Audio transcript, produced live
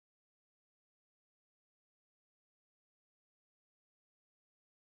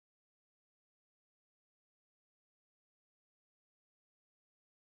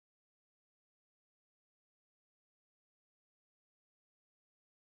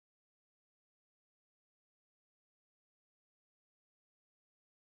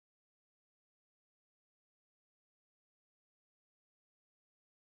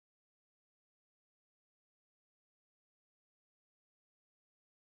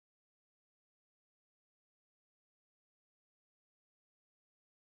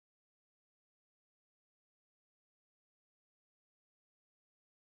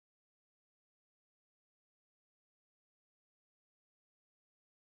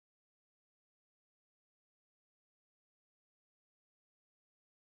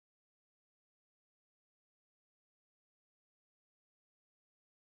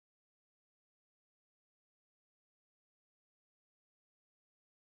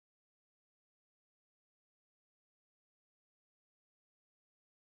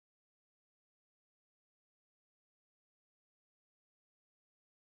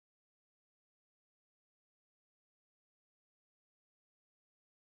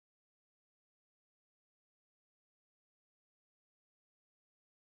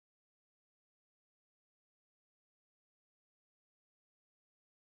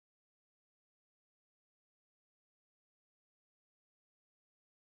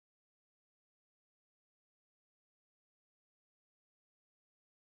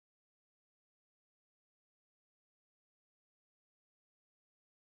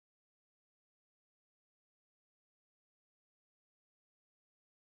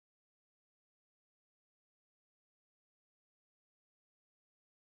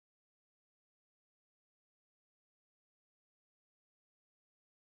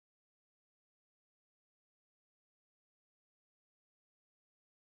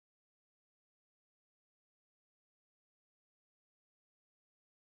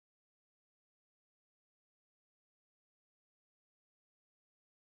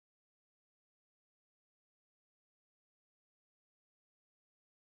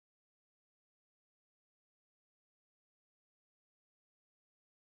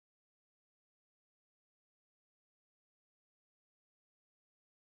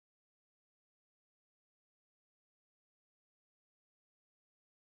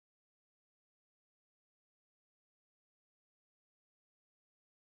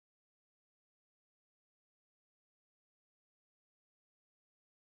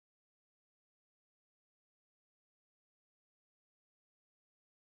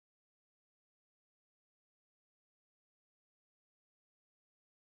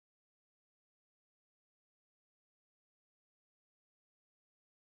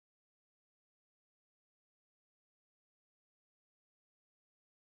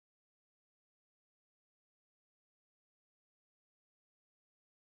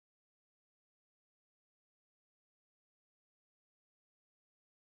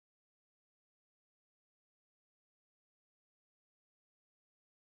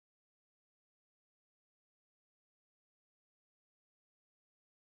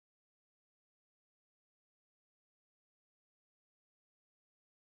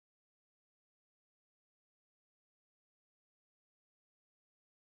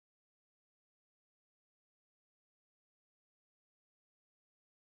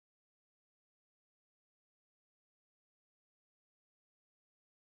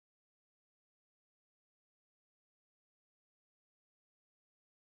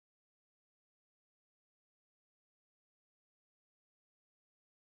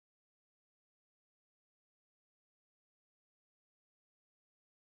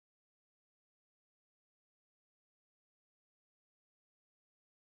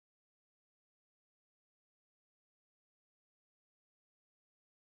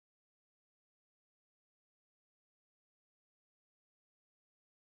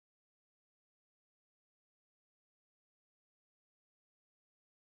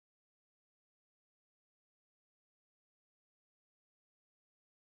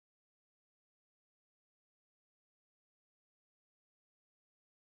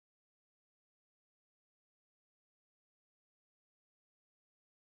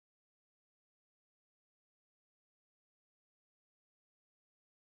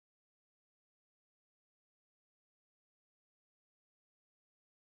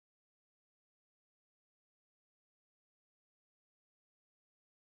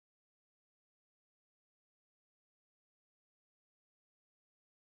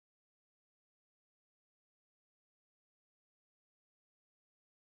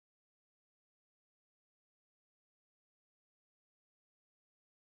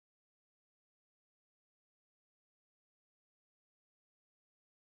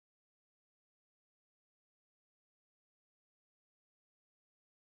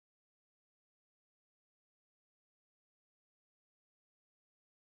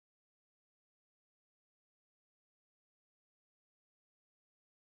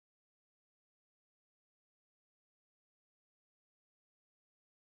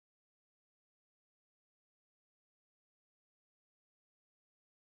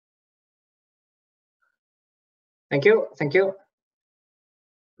Thank you. Thank you.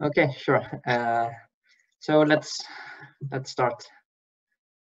 Okay, sure. So let's start.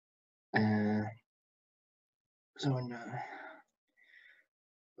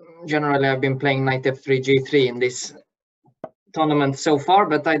 Generally, I've been playing knight f3 g3 in this tournament so far,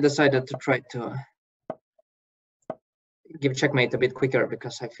 but I decided to try to give checkmate a bit quicker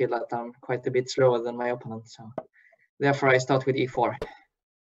because I feel that I'm quite a bit slower than my opponent. So therefore, I start with e4.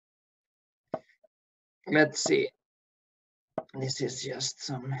 Let's see. This is just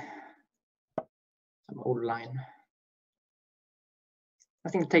some old line. I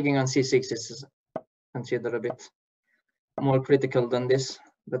think taking on c6 is considered a bit more critical than this,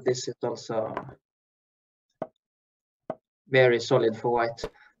 but this is also very solid for white.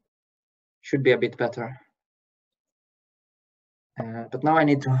 Should be a bit better. But now I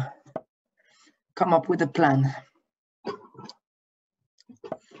need to come up with a plan.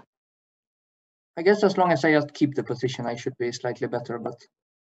 I guess as long as I just keep the position, I should be slightly better, but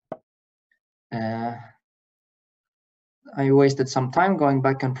I wasted some time going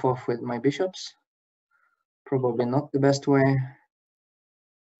back and forth with my bishops. Probably not the best way.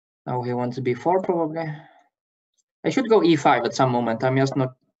 Now he wants b4 probably. I should go e5 at some moment. I'm just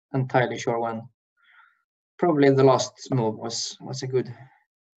not entirely sure when. Probably the last move was a good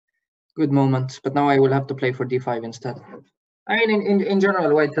moment, but now I will have to play for d5 instead. I mean, in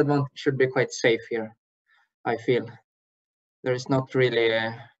general, white's advantage should be quite safe here. I feel there is not really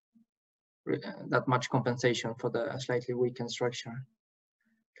that much compensation for the slightly weakened structure.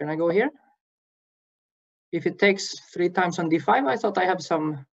 Can I go here? If it takes 3 times on d5, I thought I have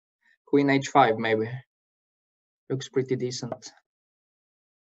some queen h5 maybe. Looks pretty decent.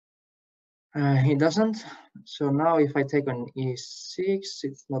 He doesn't. So now if I take on e6,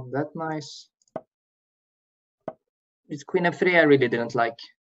 it's not that nice. It's queen f3 I really didn't like.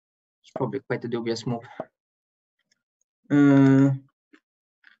 It's probably quite a dubious move. Let's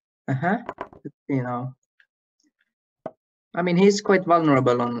see now. I mean, he's quite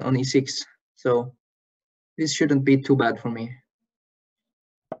vulnerable on e6, so this shouldn't be too bad for me.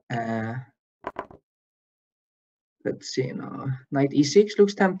 Let's see now. Knight e6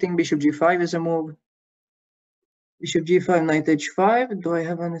 looks tempting. Bishop g5 is a move. Bishop g5, knight h5. Do I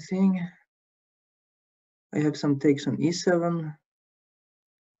have anything? I have some takes on e7.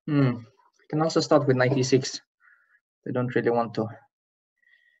 I can also start with knight e6. I don't really want to.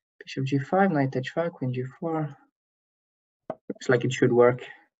 Bishop g5, knight h5, queen g4. Looks like it should work.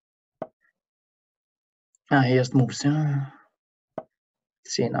 He just moves. Let's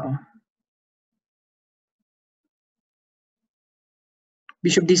see now.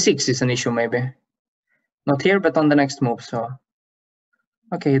 Bishop d6 is an issue maybe. Not here, but on the next move. So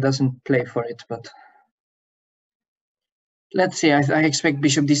okay, he doesn't play for it, but let's see. I expect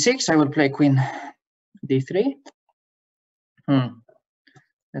bishop d6. I will play queen d3.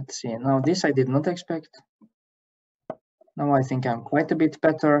 Let's see. Now this I did not expect. Now I think I'm quite a bit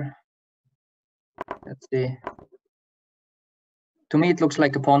better. Let's see. To me, it looks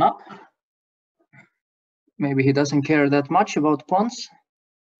like a pawn up. Maybe he doesn't care that much about pawns.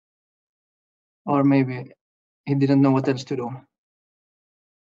 Or maybe he didn't know what else to do.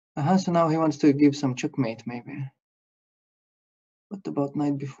 So now he wants to give some checkmate, maybe. What about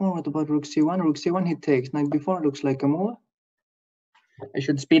knight b4? What about rook c1? Rook c1 he takes. Knight b4 looks like a move. I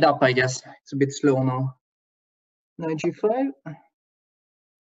should speed up, I guess. It's a bit slow now. Knight g5.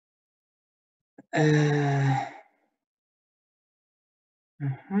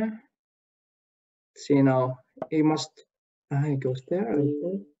 See now, he must. He goes there.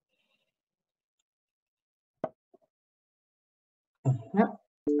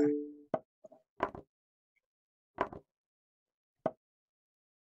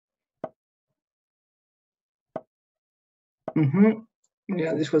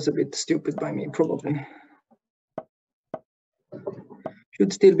 Yeah, this was a bit stupid by me, probably.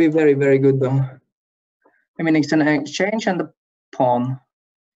 Should still be very, very good though. I mean, it's an exchange and a pawn.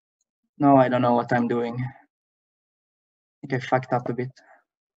 No, I don't know what I'm doing. I think I fucked up a bit.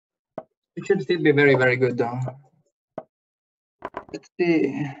 It should still be very, very good though. Let's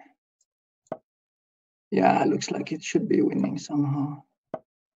see. Yeah, looks like it should be winning somehow.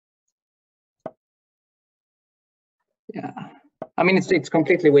 Yeah, I mean, it's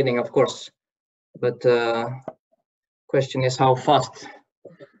completely winning, of course. But question is how fast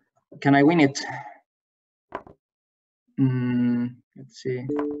can I win it? Let's see.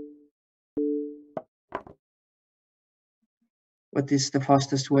 What is the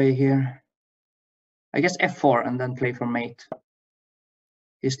fastest way here? I guess f4 and then play for mate.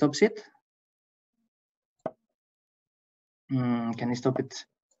 He stops it. Can he stop it?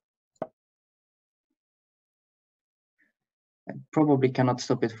 I probably cannot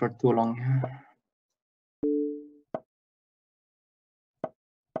stop it for too long.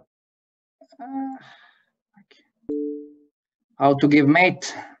 How to give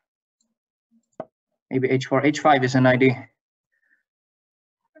mate? Maybe h4, h5 is an idea.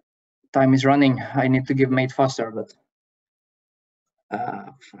 Time is running. I need to give mate faster, but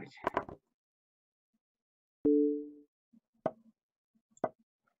fuck.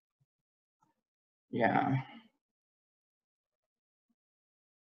 Yeah.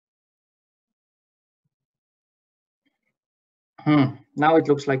 Now it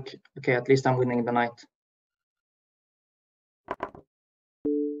looks like, okay, at least I'm winning the knight.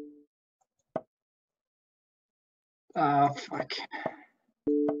 Fuck.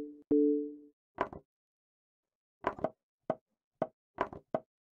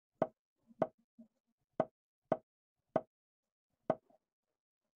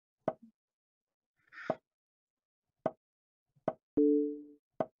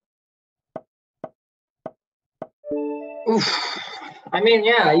 Oof. I mean,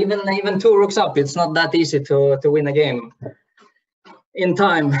 yeah, even 2 rooks up, it's not that easy to win a game in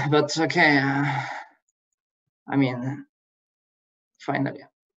time, but okay. I mean, finally,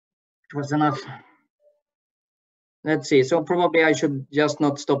 it was enough. Let's see. So probably I should just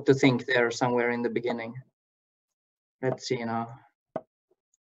not stop to think there somewhere in the beginning. Let's see now.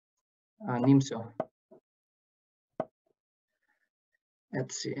 Nimso.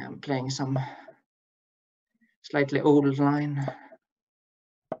 Let's see. I'm playing some slightly old line.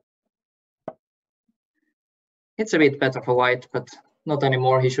 It's a bit better for white, but not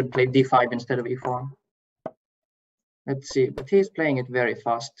anymore. He should play d5 instead of e4. Let's see. But he's playing it very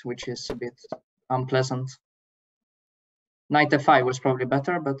fast, which is a bit unpleasant. Knight f5 was probably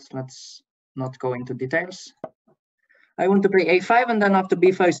better, but let's not go into details. I want to play a5 and then after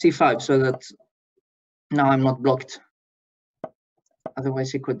b5 c5, so that now I'm not blocked.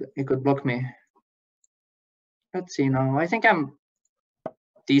 Otherwise he could block me. Let's see now. I think I'm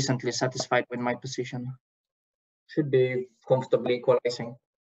decently satisfied with my position. Should be comfortably equalizing.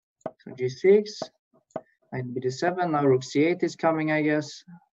 So g6, knight bd7, now rook c8 is coming, I guess.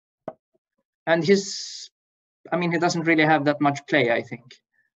 And I mean, he doesn't really have that much play, I think.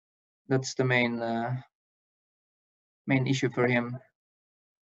 That's the main issue for him.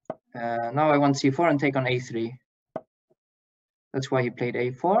 Now I want c4 and take on a3. That's why he played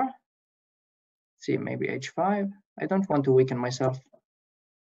a4. See, maybe h5. I don't want to weaken myself.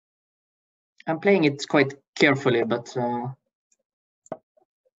 I'm playing it quite carefully, but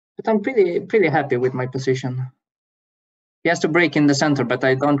I'm pretty happy with my position. He has to break in the center, but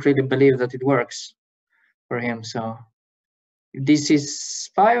I don't really believe that it works for him. So if this is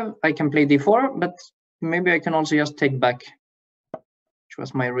 5, I can play d4, but maybe I can also just take back, which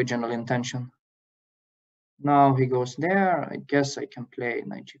was my original intention. Now he goes there. I guess I can play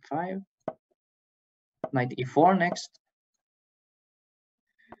knight g5, knight e4 next.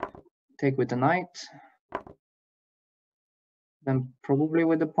 Take with the knight. Then probably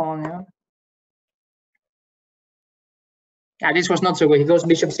with the pawn, yeah. Yeah, this was not so good. He goes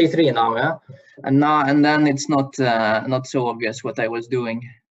bishop c3 now, yeah, and then it's not so obvious what I was doing.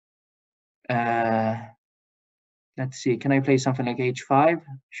 Let's see. Can I play something like h5?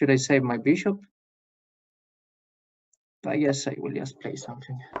 Should I save my bishop? I guess I will just play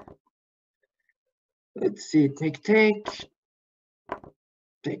something. Let's see. Take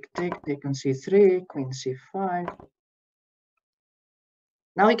on c3, queen c5.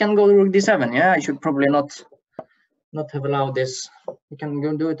 Now he can go rook d7. Yeah, I should probably not have allowed this. He can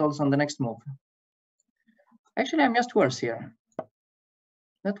go do it also on the next move. Actually, I'm just worse here.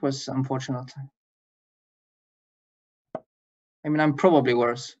 That was unfortunate. I mean, I'm probably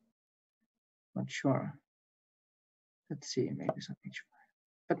worse. Not sure. Let's see, maybe some h5.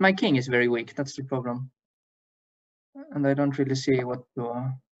 But my king is very weak. That's the problem. And I don't really see what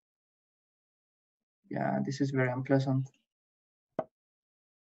to. Yeah, this is very unpleasant.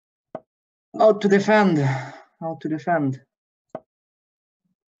 How to defend? How to defend?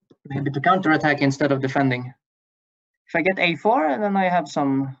 Maybe to counterattack instead of defending. If I get a4, then I have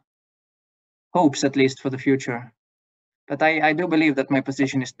some hopes at least for the future. But I do believe that my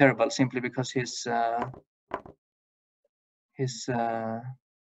position is terrible simply because his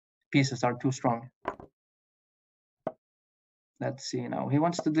pieces are too strong. Let's see now. He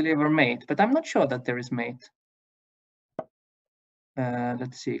wants to deliver mate, but I'm not sure that there is mate.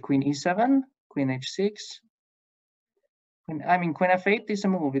 Let's see. Queen e7, queen h6. Queen f8 is a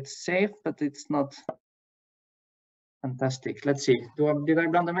move. It's safe, but it's not fantastic. Let's see. Did I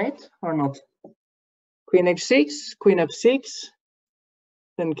blunder mate or not? Queen h6, queen f6,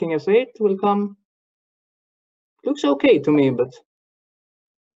 then king f8 will come. Looks okay to me, but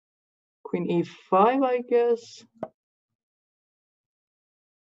queen e5, I guess.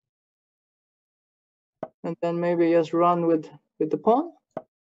 And then maybe just run with the pawn.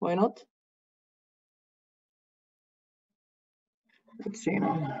 Why not? Let's see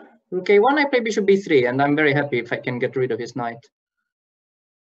now. Rook a1, I play bishop b3, and I'm very happy if I can get rid of his knight.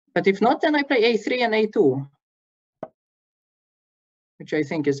 But if not, then I play a3 and a2, which I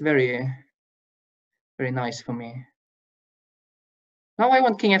think is very, very nice for me. Now I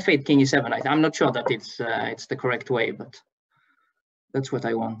want king f8, king e7. I'm not sure that it's the correct way, but that's what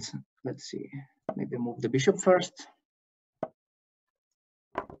I want. Let's see. Maybe move the bishop first.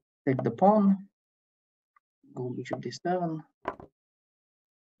 Take the pawn. Go bishop d7.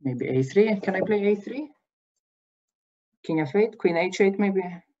 Maybe a3. Can I play a3? King f8, queen h8 maybe.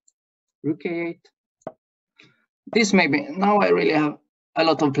 Rook a8. This maybe. Now I really have a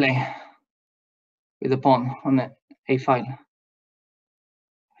lot of play with the pawn on the a file.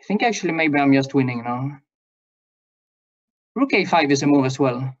 I think actually maybe I'm just winning now. Rook a5 is a move as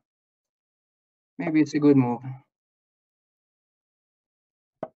well. Maybe it's a good move.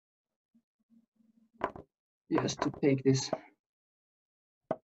 Just to take this.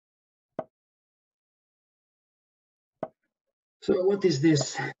 So what is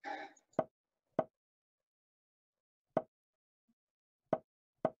this?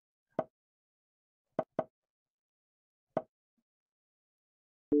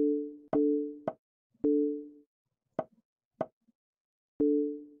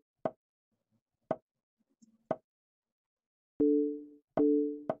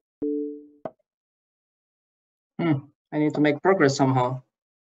 I need to make progress somehow.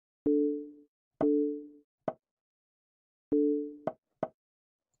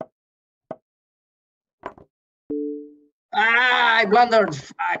 Ah, I blundered.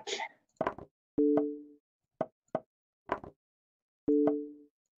 Fuck.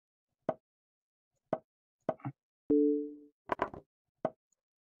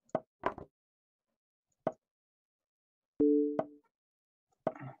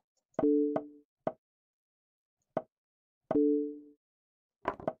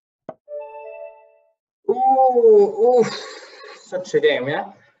 Ooh, such a game,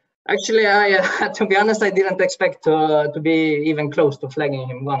 yeah. Actually, I to be honest, I didn't expect to be even close to flagging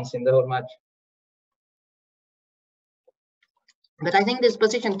him once in the whole match. But I think this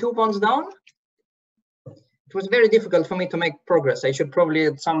position 2 pawns down, it was very difficult for me to make progress. I should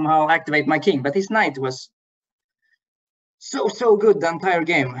probably somehow activate my king, but his knight was so good the entire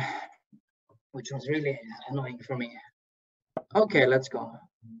game, which was really annoying for me. Okay, let's go.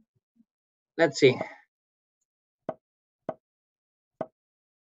 Let's see.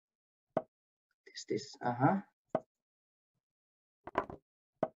 This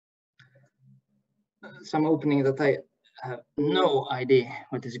some opening that I have no idea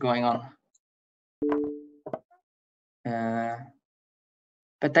what is going on.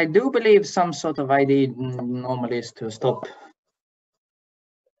 But I do believe some sort of idea normally is to stop.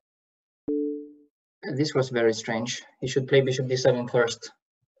 This was very strange. He should play bishop d7 first.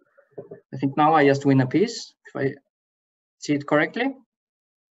 I think now I just win a piece, if I see it correctly.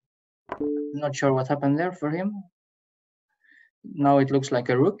 I'm not sure what happened there for him. Now it looks like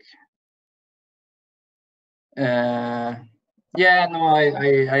a rook. Yeah, no,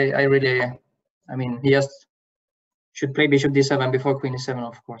 I really, I mean, he just should play bishop d7 before queen e7,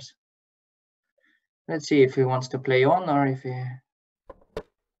 of course. Let's see if he wants to play on or if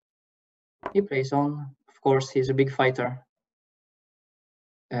he plays on. Of course, he's a big fighter.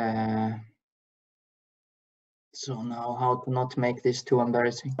 So now how to not make this too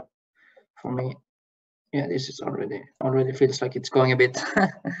embarrassing for me. Yeah, this is already feels like it's going a bit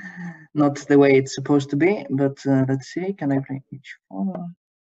not the way it's supposed to be, but let's see, can I play h4,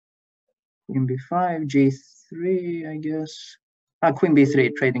 queen b5, g3, I guess. Queen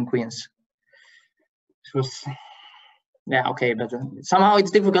b3, trading queens. It was, yeah, okay, but somehow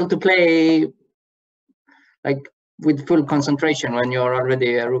it's difficult to play like with full concentration when you're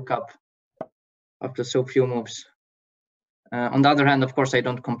already a rook up after so few moves. On the other hand, of course, I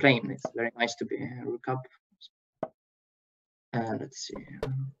don't complain. It's very nice to be a rook up. Let's see.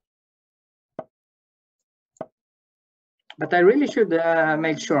 But I really should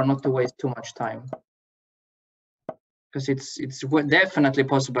make sure not to waste too much time, because it's definitely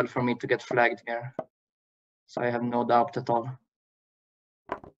possible for me to get flagged here. So I have no doubt at all.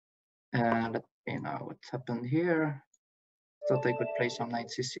 Let's see now what happened here. Thought I could play some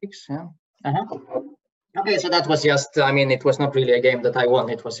knight c6. Yeah. Okay, so that was just, I mean, it was not really a game that I won.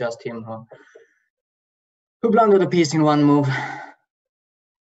 It was just him who blundered a piece in one move.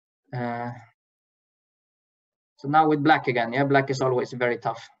 So now with black again, yeah, black is always very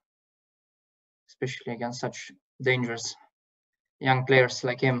tough, especially against such dangerous young players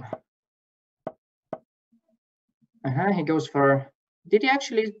like him. He goes for, did he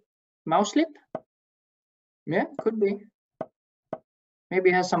actually mouse slip? Yeah, could be.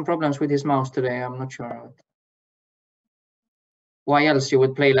 Maybe he has some problems with his mouse today, I'm not sure. Why else you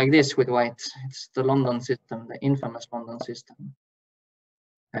would play like this with white? It's the London system, the infamous London system.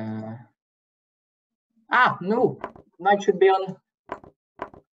 No, knight should be on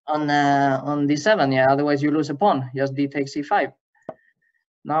d7, yeah, otherwise you lose a pawn. Just d takes e5.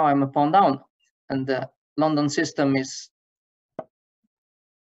 Now I'm a pawn down, and the London system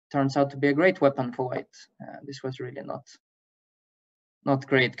turns out to be a great weapon for white. This was really not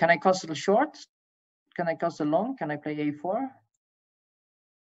great. Can I castle short? Can I castle long? Can I play a4?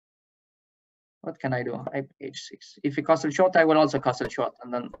 What can I do? I play h6. If he castle short, I will also castle short,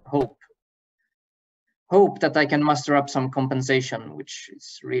 and then hope that I can muster up some compensation, which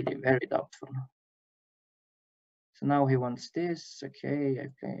is really very doubtful. So now he wants this. Okay, I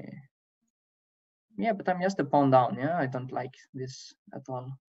play. Yeah, but I'm just a pawn down. Yeah, I don't like this at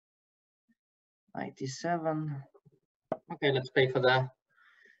all. Knight e7. Okay, let's play for the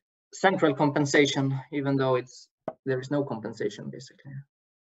central compensation, even though there is no compensation basically.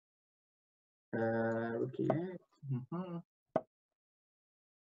 Rook e8.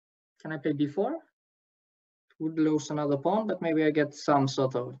 Can I play b4? Would lose another pawn, but maybe I get some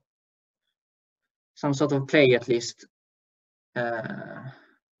sort of play at least. Yeah,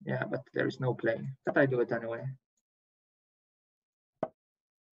 but there is no play. But I do it anyway.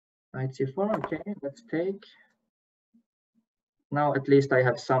 Knight c4. Okay, let's take. Now at least I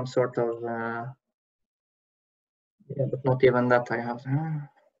have some sort of. Yeah, but not even that I have.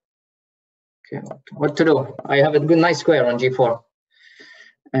 Okay, what to do? I have a good, nice square on g4.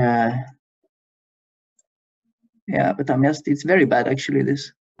 Yeah, but it's very bad actually,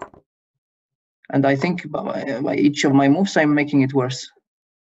 this. And I think by each of my moves, I'm making it worse.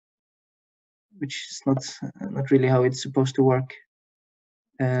 Which is not really how it's supposed to work.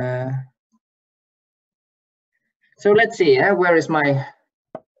 So let's see, where is my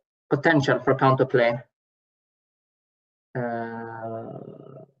potential for counterplay?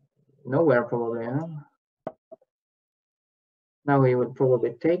 Nowhere probably. Now he will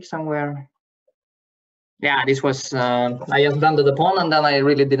probably take somewhere. Yeah, this was, I just blundered the pawn and then I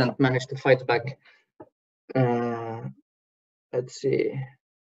really didn't manage to fight back. Let's see.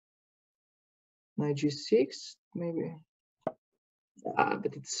 Knight g6, maybe.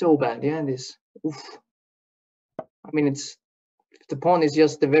 But it's so bad, yeah, this. Oof. I mean, the pawn is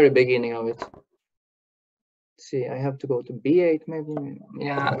just the very beginning of it. Let's see, I have to go to b8 maybe.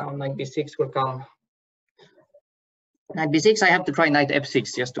 Yeah, now knight b6 will come. Knight b6, I have to try knight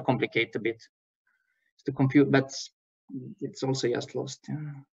f6 just to complicate a bit. To compute, but it's also just lost.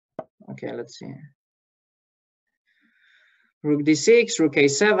 Yeah. Okay, let's see. Rook d6, rook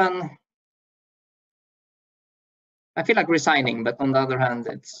a7. I feel like resigning, but on the other hand,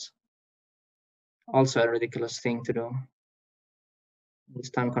 it's also a ridiculous thing to do.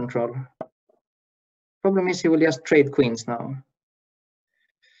 This time control. Problem is he will just trade queens now.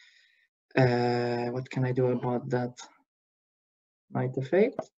 What can I do about that? Knight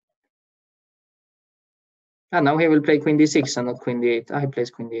f8. Now he will play queen d6 and not queen d8. He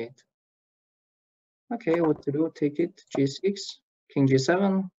plays queen d8. Okay, what to do? Take it. g6, king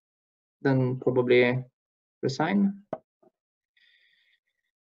g7, then probably resign.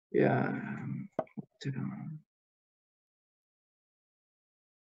 Yeah. What to do?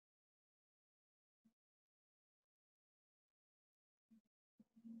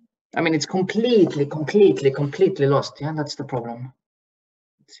 I mean, it's completely lost. Yeah, that's the problem.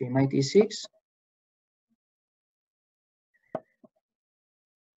 Let's see, knight e6.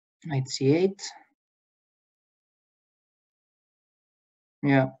 Knight c8.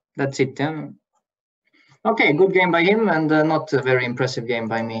 Yeah, that's it then. Okay, good game by him and not a very impressive game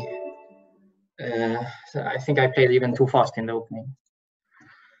by me. I think I played even too fast in the opening.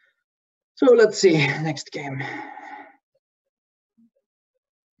 So let's see, next game.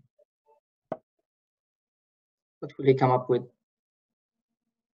 What will he come up with?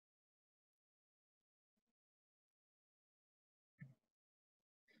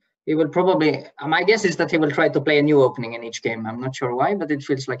 He will probably, my guess is that he will try to play a new opening in each game. I'm not sure why, but it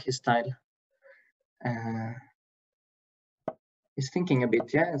feels like his style. He's thinking a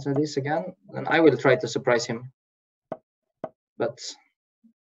bit, yeah, so this again, and I will try to surprise him, but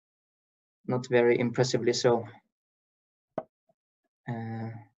not very impressively so.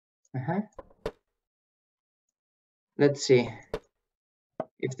 Let's see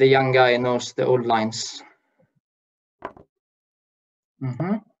if the young guy knows the old lines.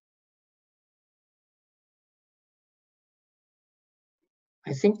 I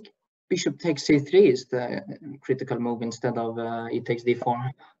think bishop takes c3 is the critical move instead of e takes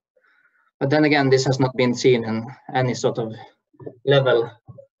d4. But then again, this has not been seen in any sort of level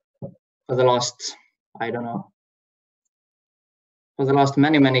for the last, I don't know, for the last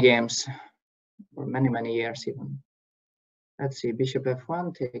many games, or many years even. Let's see, bishop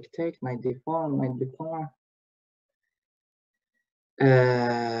f1, take, knight d4, knight b4.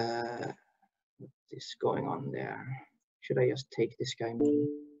 What is going on there? Should I just take this guy maybe?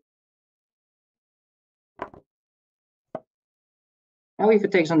 Now if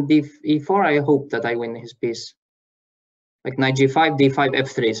it takes on e4, I hope that I win his piece. Like knight g5, d5,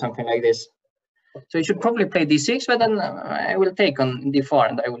 f3, something like this. So he should probably play d6, but then I will take on d4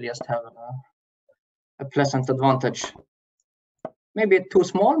 and I will just have a pleasant advantage. Maybe too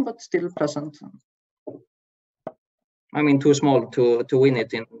small, but still pleasant. I mean, too small to win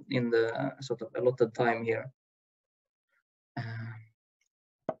it in the sort of allotted time here.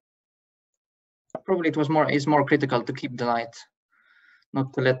 Probably it's more critical to keep the knight,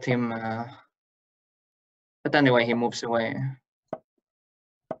 not to let him. But anyway, he moves away.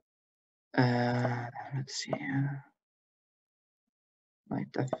 Let's see.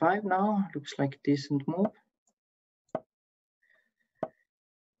 Knight f5 now looks like a decent move.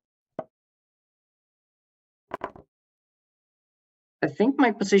 I think my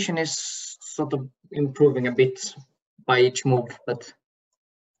position is sort of improving a bit by each move, but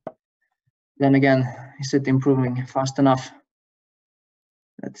then again, is it improving fast enough?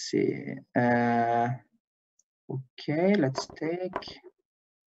 Let's see. Okay, let's play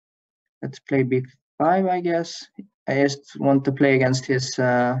b5, I guess. I just want to play against his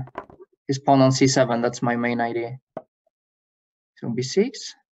pawn on c7. That's my main idea. So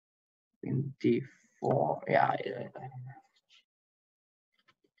b6, in d4. Yeah,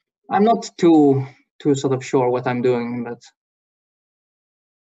 I'm not too sort of sure what I'm doing, but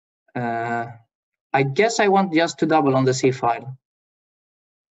I guess I want just to double on the c file.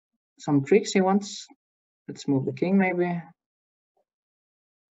 Some tricks he wants. Let's move the king maybe.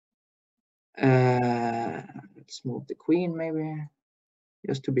 Let's move the queen maybe,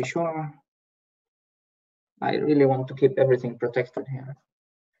 just to be sure. I really want to keep everything protected here.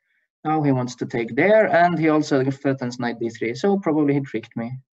 Now he wants to take there, and he also threatens knight d3, so probably he tricked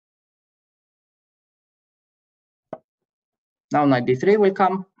me. Now knight d3 will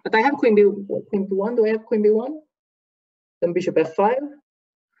come, but I have queen b1. Do I have queen b1? Then bishop f5.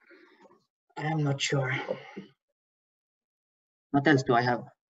 I'm not sure. What else do I have?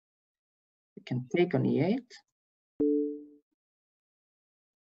 We can take on e8.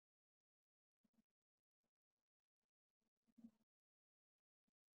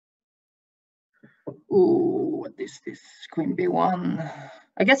 Ooh, what is this? Queen b1.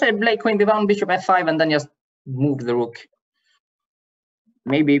 I guess I play queen b1, bishop f5, and then just move the rook.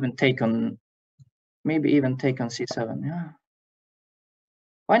 Maybe even take on c7. Yeah.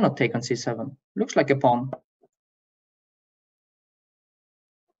 Why not take on c7? Looks like a pawn.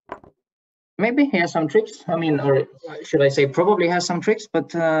 Maybe he has some tricks. I mean, or should I say probably has some tricks,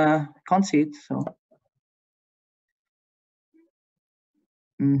 but can't see it. So.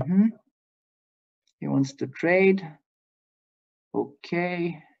 He wants to trade.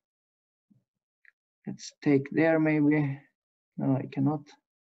 Okay. Let's take there maybe. No, I cannot.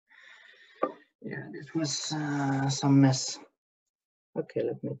 Yeah, this was some mess. Okay,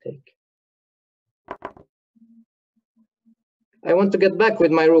 let me take. I want to get back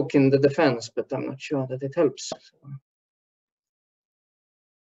with my rook in the defense, but I'm not sure that it helps. So.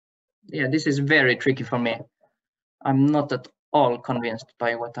 Yeah, this is very tricky for me. I'm not at all convinced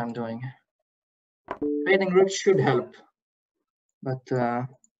by what I'm doing. Trading rooks should help, but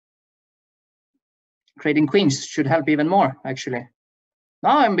trading queens should help even more, actually.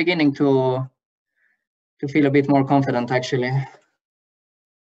 Now I'm beginning to feel a bit more confident, actually.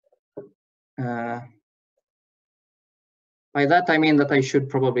 By that, I mean that I should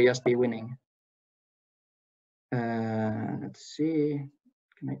probably just be winning. Let's see.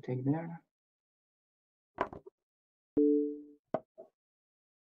 Can I take there?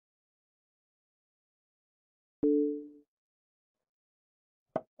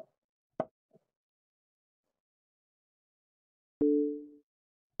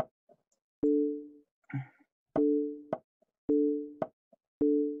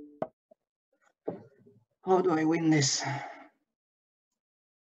 How do I win this?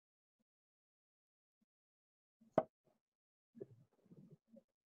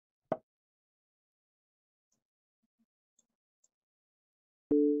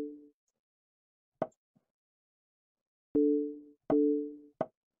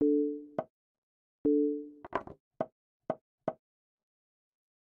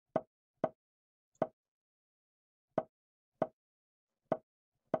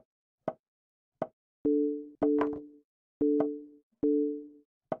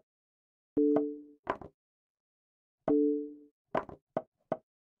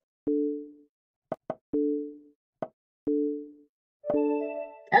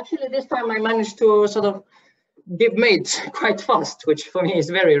 Actually, this time I managed to sort of give mates quite fast, which for me is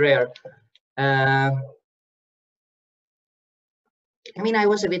very rare. I mean, I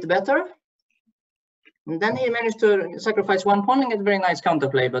was a bit better. And then he managed to sacrifice one pawn and get very nice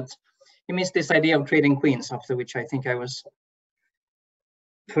counterplay, but he missed this idea of trading queens, after which I think I was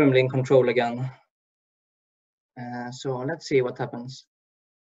firmly in control again. So let's see what happens.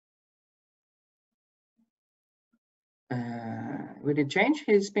 Will it change?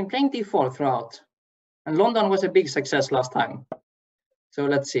 He's been playing d4 throughout. And London was a big success last time. So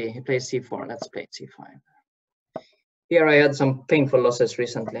let's see, he plays c4, let's play c5. Here I had some painful losses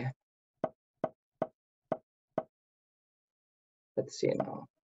recently. Let's see now.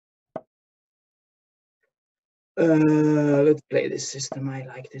 Let's play this system. I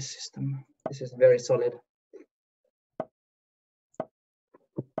like this system. This is very solid.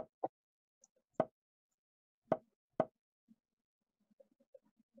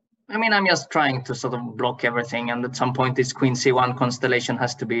 I mean, I'm just trying to sort of block everything, and at some point this Queen C1 constellation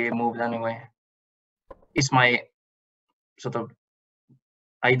has to be moved anyway. It's my sort of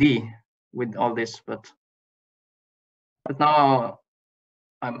idea with all this, but now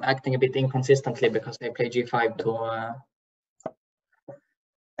I'm acting a bit inconsistently because I play G5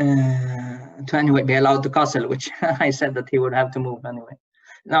 to anyway be allowed to castle, which I said that he would have to move anyway.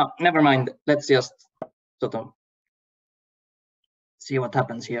 Now, never mind. Let's just sort of see what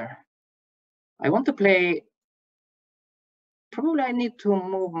happens here. I want to play. Probably I need to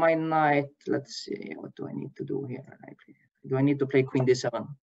move my knight. Let's see. What do I need to do here? Do I need to play Queen D7?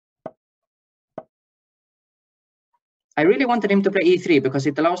 I really wanted him to play E3 because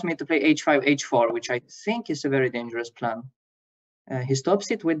it allows me to play H5, H4, which I think is a very dangerous plan. He stops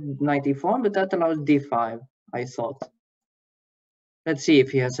it with knight E4, but that allows D5, I thought. Let's see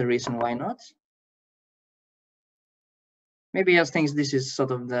if he has a reason why not. Maybe he just thinks this is sort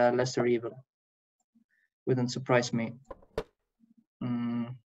of the lesser evil. Wouldn't surprise me.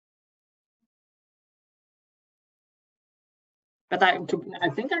 But I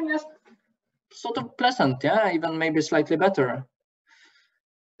think I'm just sort of pleasant, yeah, even maybe slightly better.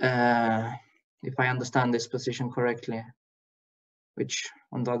 If I understand this position correctly, which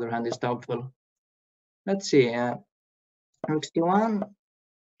on the other hand is doubtful. Let's see, rook d1,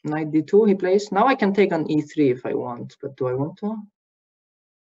 knight d2 he plays. Now I can take on e3 if I want, but do I want to?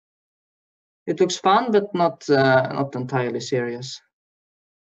 It looks fun, but not entirely serious.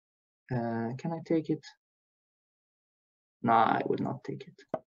 Can I take it? No, I will not take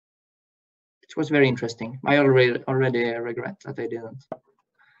it. It was very interesting. I already regret that I didn't.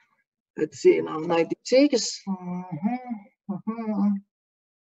 Let's see now, knight d6.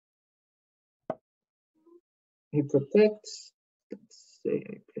 He protects. Let's say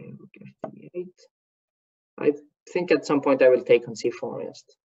I play rook f8. I think at some point I will take on c4,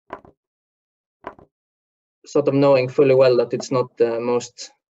 just sort of knowing fully well that it's not the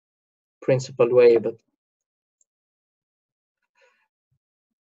most principled way, but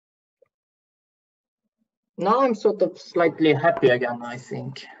now I'm sort of slightly happy again, I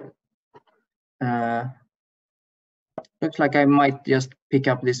think. Looks like I might just pick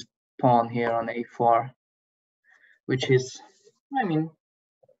up this pawn here on a4, which is, I mean,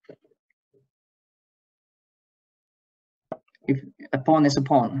 if a pawn is a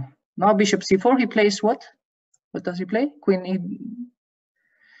pawn. Now bishop c4, he plays what? What does he play? Queen,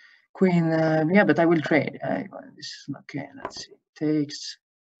 yeah, but I will trade. This is okay, let's see. Takes.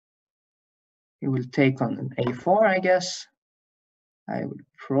 He will take on a4, I guess. I will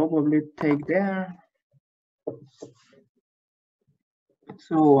probably take there.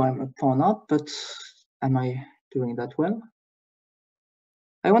 So I'm a pawn up, but am I doing that well?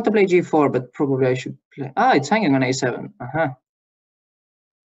 I want to play g4, but probably I should play. Ah, it's hanging on a7.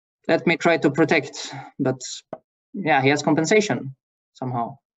 Let me try to protect, but yeah, he has compensation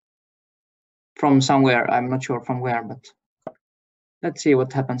somehow from somewhere. I'm not sure from where, but let's see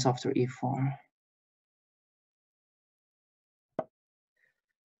what happens after e4.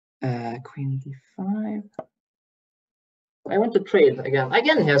 Queen d5. I want to trade again.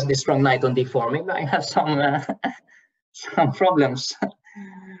 Again, he has this strong knight on d4. Maybe I have some problems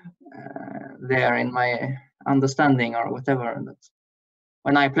there in my understanding or whatever. But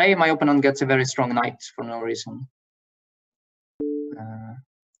when I play, my opponent gets a very strong knight for no reason.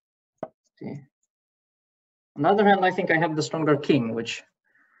 See. On the other hand, I think I have the stronger king, which,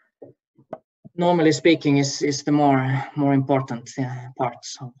 normally speaking, is the more important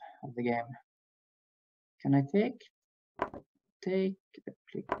parts of the game. Can I take? Take.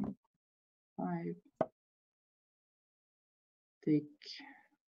 Click 5. Take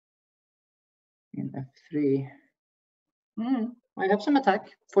in f3. I have some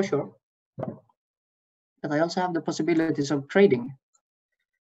attack for sure, but I also have the possibilities of trading.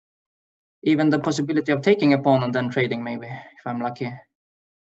 Even the possibility of taking a pawn and then trading, maybe, if I'm lucky.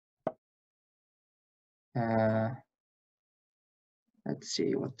 Let's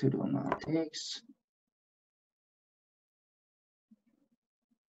see what to do now. Takes.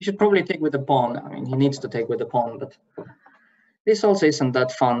 He should probably take with the pawn. I mean, he needs to take with the pawn, but this also isn't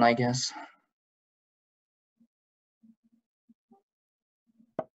that fun, I guess.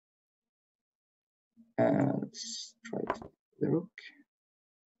 Let's try the rook.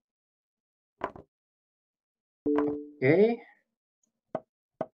 Okay.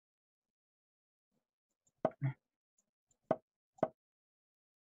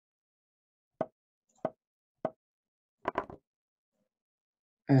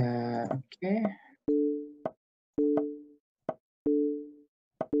 Okay.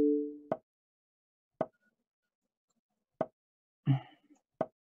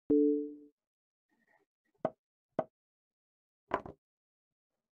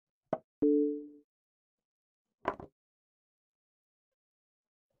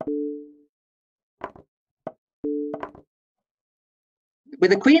 With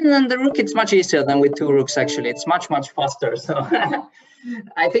the queen and the rook, it's much easier than with two rooks. Actually, it's much faster. So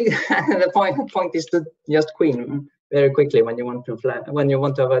I think the point is to just queen very quickly when you want to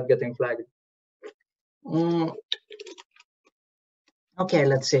avoid getting flagged. Okay,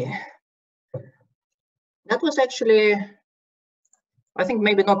 let's see. That was actually, I think,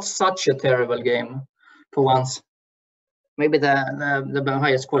 maybe not such a terrible game for once. Maybe the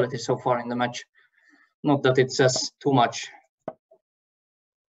highest quality so far in the match. Not that it says too much.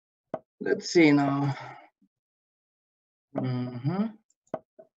 Let's see now.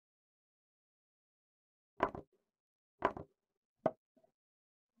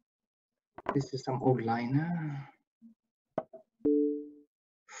 This is some old line.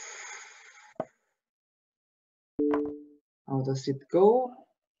 How does it go?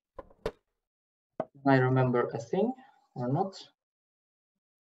 I remember a thing or not.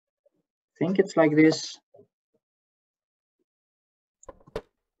 I think it's like this.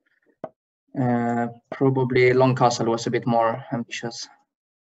 Probably long castle was a bit more ambitious.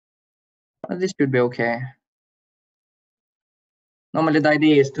 But this should be okay. Normally the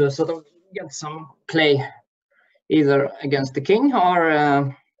idea is to sort of get some play either against the king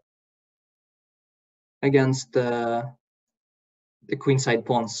or against the queenside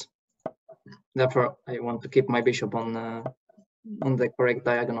pawns. Therefore, I want to keep my bishop on the correct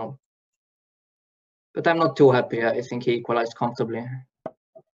diagonal. But I'm not too happy. I think he equalized comfortably.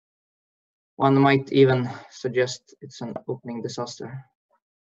 One might even suggest it's an opening disaster.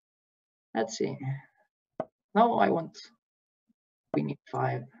 Let's see. No, I want queen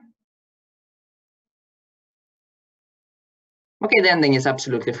e5. Okay, the ending is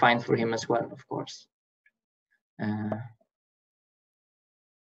absolutely fine for him as well, of course.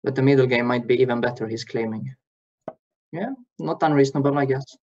 But the middle game might be even better, he's claiming. Yeah, not unreasonable, I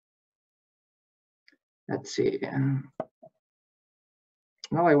guess. Let's see.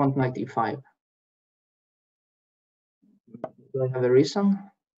 Now I want knight e5. Do I have a reason?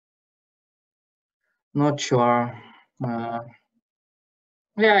 Not sure. Yeah,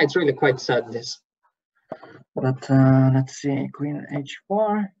 it's really quite sad, this. But let's see, queen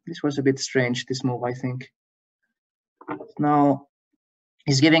h4. This was a bit strange, this move, I think. Now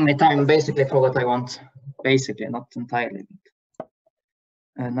he's giving me time basically for what I want. Basically, not entirely.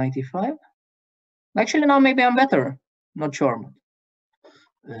 Knight e5. Actually, now maybe I'm better. Not sure.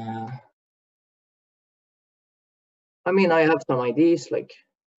 I mean, I have some ideas like,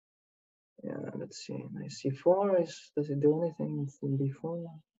 yeah, let's see. Knight c4 does it do anything? It's in b4.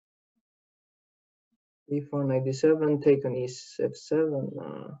 b4, knight d7, take on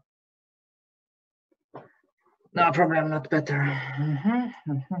e7. No, probably I'm not better.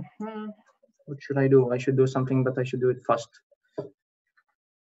 What should I do? I should do something, but I should do it fast.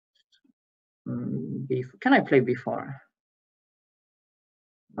 Can I play b4?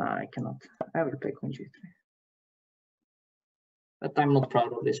 No, I cannot. I will play queen g3. But I'm not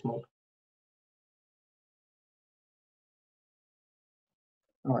proud of this move.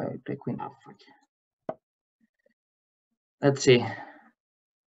 Oh, I play queen f5. Let's see.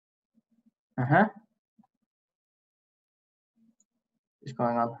 What's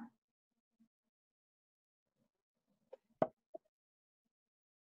going on?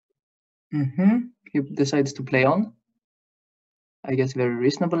 He decides to play on. I guess very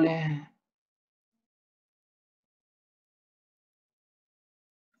reasonably.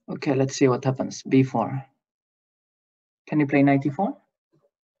 Okay, let's see what happens. b4. Can you play knight e4?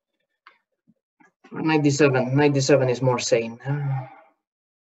 97. 97 is more sane.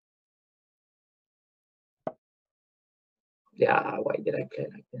 Yeah, why did I play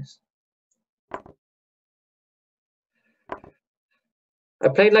like this? I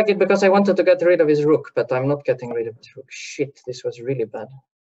played like it because I wanted to get rid of his rook, but I'm not getting rid of his rook. Shit, this was really bad.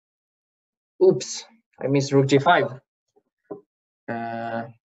 Oops, I missed rook g5.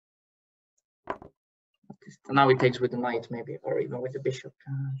 Now it takes with the knight, maybe, or even with the bishop.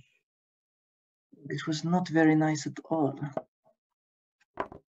 This was not very nice at all.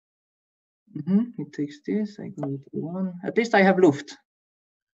 It takes this, I go with one. At least I have Luft.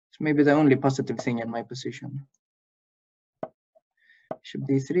 It's maybe the only positive thing in my position. Bishop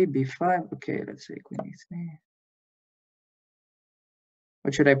d3, b5. Okay, let's say queen e3.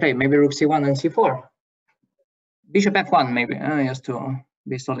 What should I play? Maybe rook c1 and c4. Bishop f1, maybe, just to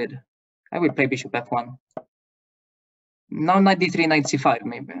be solid. I will play bishop f1. Now knight d3, knight c5,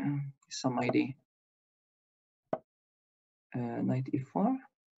 maybe. Some idea. Knight e4.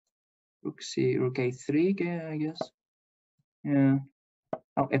 Rook a3, I guess. Yeah.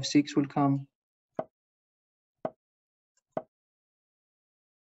 Now f6 will come.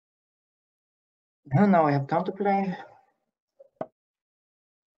 And now I have counterplay.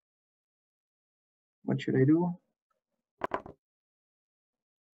 What should I do?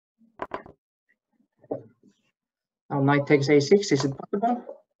 Now knight takes a6. Is it possible?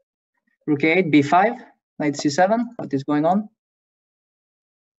 Rook a8, b5, knight c7. What is going on?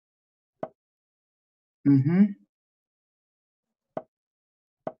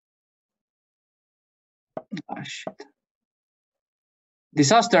 Ah, shit.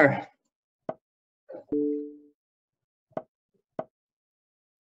 Disaster.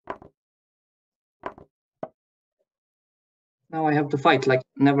 Now I have to fight like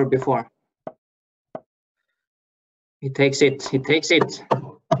never before. He takes it. He takes it.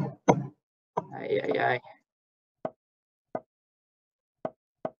 Ay.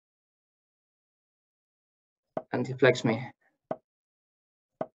 And he flags me.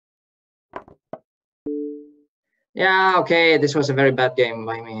 Yeah, okay. This was a very bad game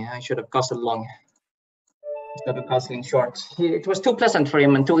by me. I should have castled long instead of castling short. It was too pleasant for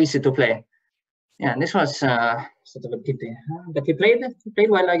him and too easy to play. Yeah, this was sort of a pity. But he played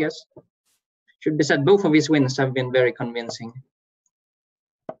well, I guess. Should be said, both of his wins have been very convincing.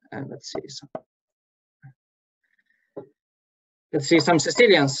 Let's see some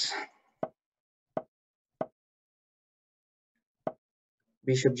Sicilians.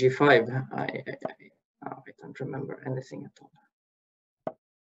 Bishop g5. I don't remember anything at all.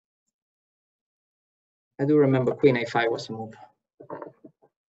 I do remember queen a5 was a move.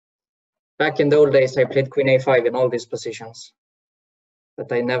 Back in the old days, I played queen a5 in all these positions,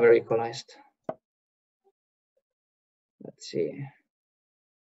 but I never equalized. Let's see.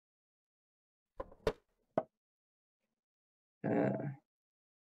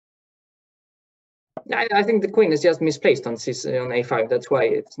 I think the queen is just misplaced on a5. That's why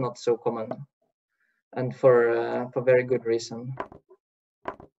it's not so common, and for very good reason.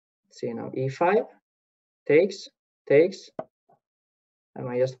 Let's see now, e5 takes. Am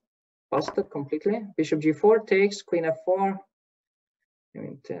I just busted completely? Bishop g4 takes, queen f4. I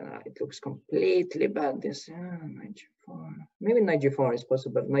mean, it looks completely bad. This knight g4. Maybe knight g4 is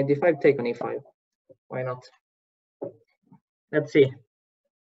possible. Knight d5 take on e5. Why not? Let's see.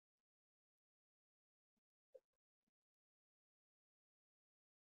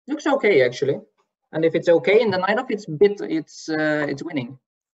 Looks okay actually, and if it's okay in the knight off, it's winning.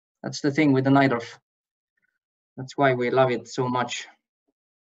 That's the thing with the knight off. That's why we love it so much.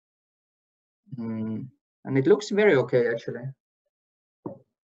 And it looks very okay actually.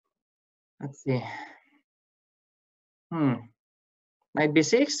 Let's see. Knight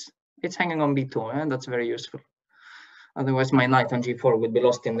b6. It's hanging on b2, and that's very useful. Otherwise, my knight on g4 would be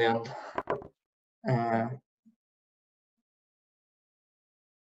lost in the end.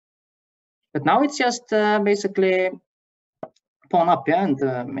 But now it's just basically pawn up, yeah,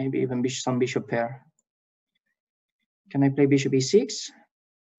 and maybe even some bishop pair. Can I play bishop e6?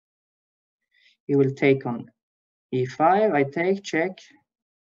 He will take on e5. I take, check.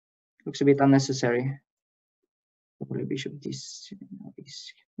 Looks a bit unnecessary. Probably bishop d6.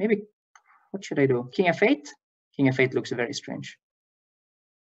 Maybe, what should I do? King f8? King f8 looks very strange.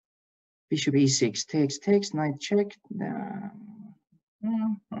 Bishop e6 takes, knight check.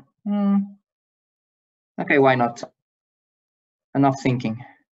 Okay, why not? Enough thinking.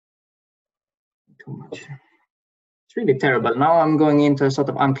 Too much. It's really terrible. Now I'm going into a sort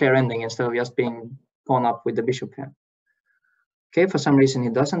of unclear ending instead of just being pawn up with the bishop here. Okay, for some reason he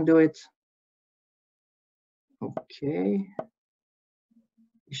doesn't do it. Okay.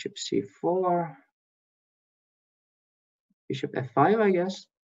 Bishop c4. Bishop f5, I guess.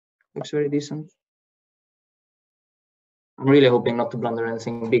 Looks very decent. I'm really hoping not to blunder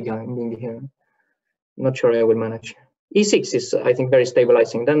anything big here. I'm not sure I will manage. E6 is, I think, very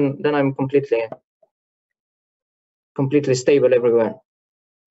stabilizing. Then I'm completely stable everywhere.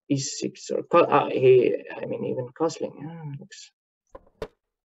 E6 or I mean even castling. Looks.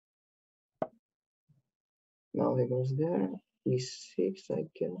 Now he goes there. E6, I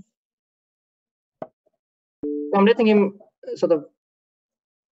guess. I'm letting him sort of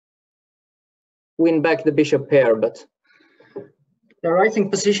win back the bishop pair, but the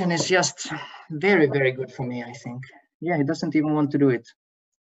rising position is just very, very good for me, I think. Yeah, he doesn't even want to do it.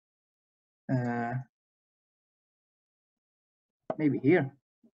 Maybe here.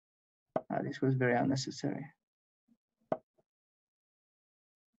 This was very unnecessary.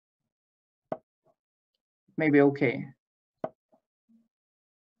 Maybe okay.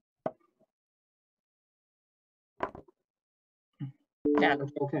 Yeah,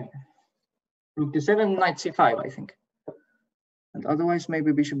 that's okay. Rook d7, knight c5, I think. And otherwise,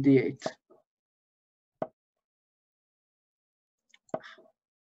 maybe bishop d8.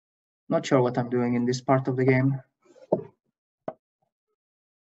 Not sure what I'm doing in this part of the game.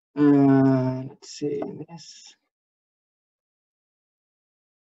 Let's see this.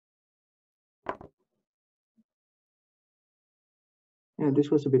 Yeah, this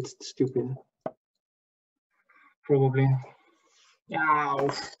was a bit stupid. Probably. Yeah, I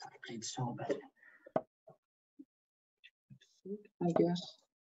played so bad. I guess.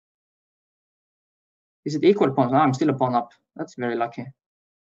 Is it equal pawns? No, I'm still a pawn up. That's very lucky.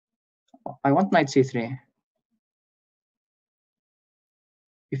 I want knight c3.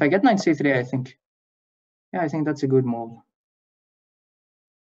 If I get knight c3, I think. Yeah, I think that's a good move.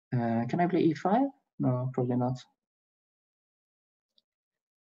 Can I play e5? No, probably not.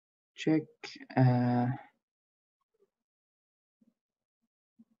 Check. I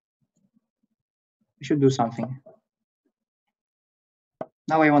should do something.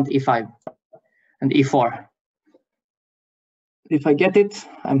 Now I want e5 and e4. If I get it,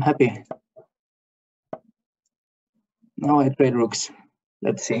 I'm happy. Now I trade rooks.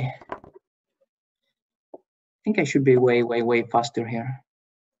 Let's see. I think I should be way, way, way faster here.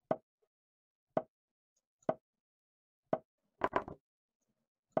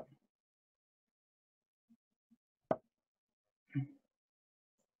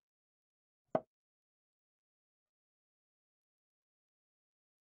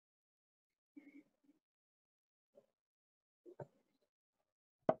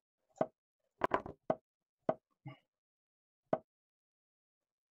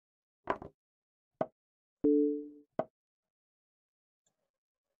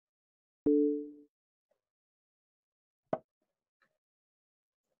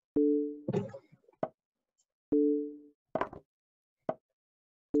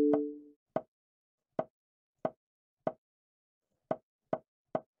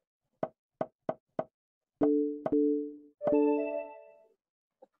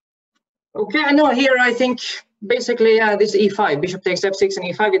 Okay, I know here I think basically this e5, bishop takes f6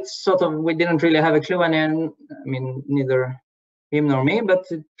 and e5, it's sort of, we didn't really have a clue, and then, I mean, neither him nor me, but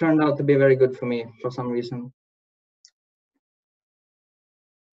it turned out to be very good for me for some reason.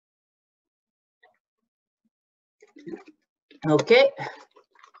 Okay,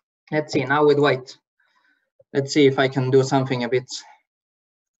 let's see, now with white. Let's see if I can do something a bit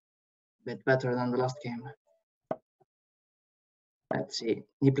better than the last game. Let's see,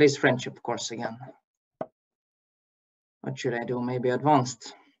 he plays French, of course, again. What should I do? Maybe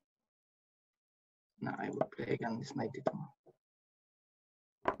advanced? No, I will play again this knight d2.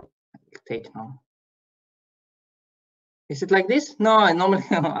 I will take now. Is it like this? No, I normally,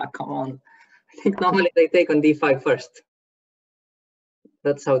 come on. I think normally they take on d5 first.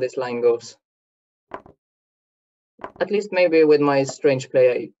 That's how this line goes. At least maybe with my strange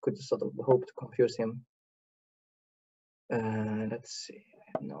play, I could sort of hope to confuse him. Let's see. I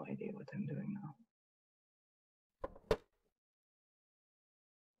have no idea what I'm doing now.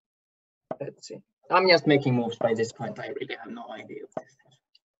 Let's see. I'm just making moves by this point. I really have no idea what this is.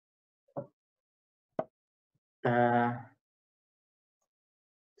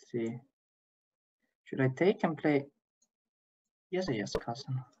 Let's see. Should I take and play? Yes,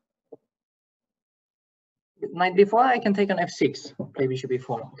 cousin. With knight d4, I can take on f6. Play bishop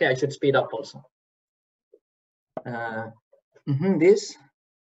e4. Okay, I should speed up also. This.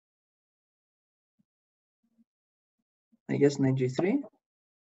 I guess knight g3.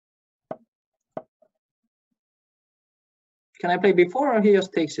 Can I play b4 or he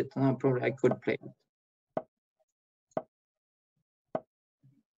just takes it? No, probably I could play it.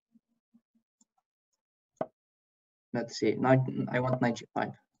 Let's see. Now I want knight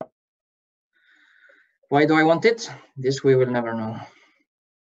g5. Why do I want it? This we will never know.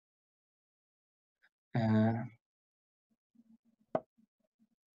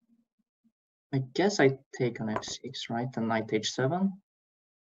 I guess I take on f6, right? And knight h7.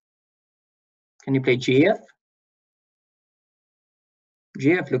 Can you play gf?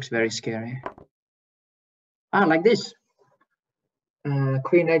 Gf looks very scary. Ah, like this.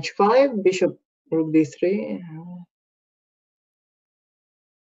 Queen h5, bishop rook d3.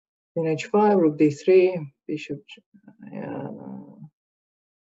 Queen h5, rook d3, bishop.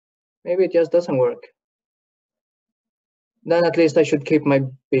 Maybe it just doesn't work. Then at least I should keep my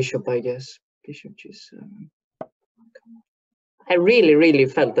bishop, I guess. Bishop g7. I really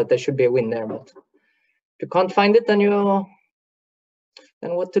felt that there should be a win there, but if you can't find it, then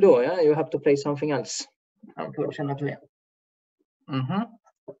what to do? Yeah, you have to play something else, unfortunately.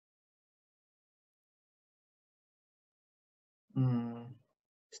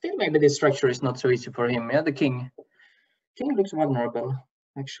 Still, maybe this structure is not so easy for him. Yeah, the king looks vulnerable,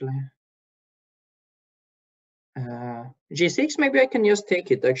 actually. G6, maybe I can just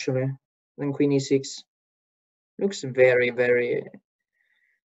take it, actually. Then queen e6 looks very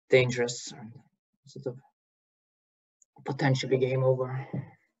dangerous, sort of potentially game over.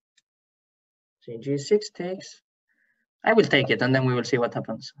 See, g6 takes. I will take it, and then we will see what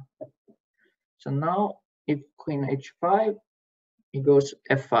happens. So now, if queen h5, he goes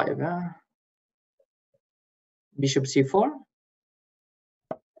f5. Yeah? Bishop c4.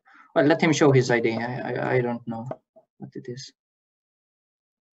 Well, let him show his idea. I don't know what it is.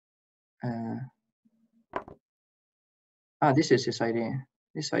 This is his idea.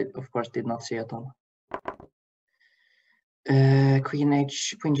 This I, of course, did not see at all. Queen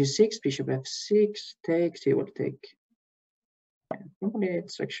g6, bishop f6 takes. He will take. Probably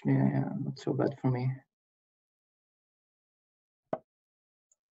it's actually not so bad for me.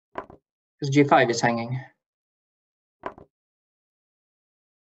 Because g5 is hanging.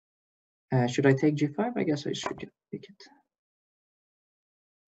 Should I take g5? I guess I should take it.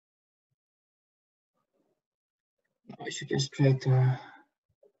 I should just try to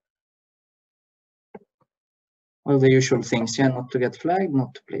all the usual things. Yeah, not to get flagged,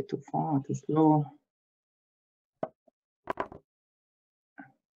 not to play too far, too slow.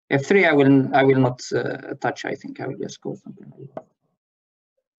 f3 I will not touch. I think I will just go something like that.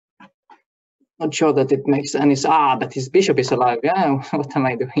 Not sure that it makes any. But his bishop is alive. Yeah, what am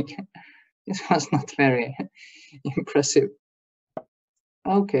I doing? This was not very impressive.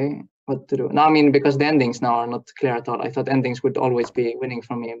 Okay, what to do? No, I mean, because the endings now are not clear at all. I thought endings would always be winning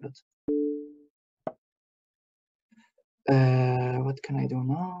for me, but what can I do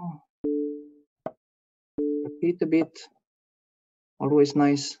now? Repeat a bit. Always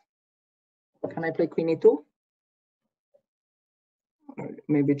nice. Can I play queen e2? Or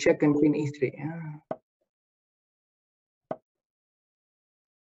maybe check and queen e3. Yeah.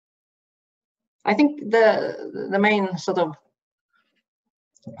 I think the main sort of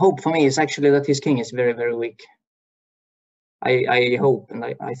hope for me is actually that his king is very weak. I hope and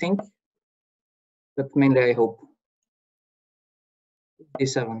I think, but mainly I hope.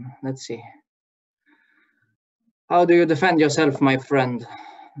 d7. Let's see. How do you defend yourself, my friend?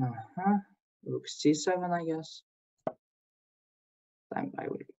 Rook c7, I guess. I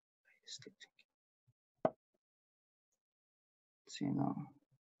will still think. Let's see now.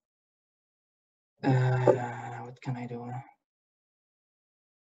 What can I do?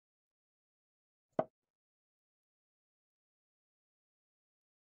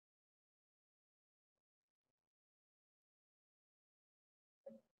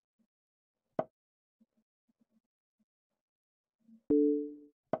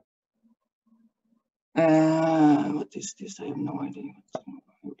 What is this? I have no idea.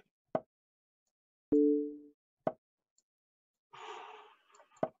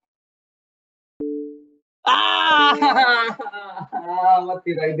 What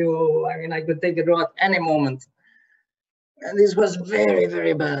did I do? I mean, I could take a draw at any moment. And this was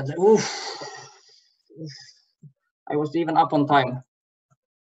very bad. Oof. I was even up on time.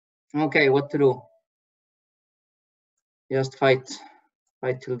 Okay, what to do? Just fight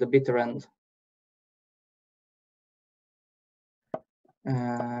till the bitter end.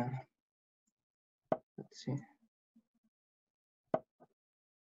 Let's see.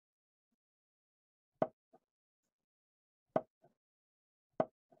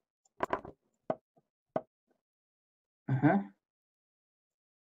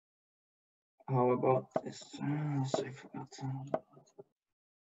 How about this? I forgot.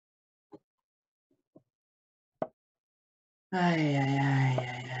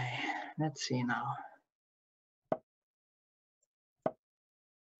 Let's see now.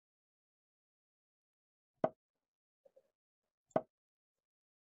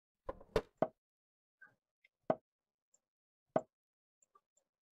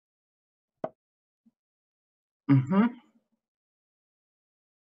 Mm-hmm.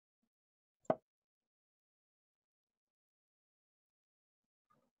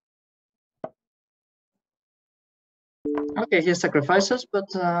 Okay, he sacrifices, but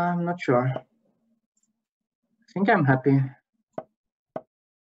I'm not sure. I think I'm happy.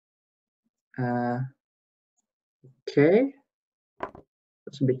 Okay.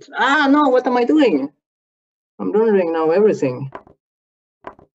 That's a bit. Ah, no, what am I doing? I'm wondering now everything.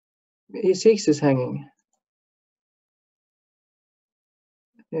 E6 is hanging.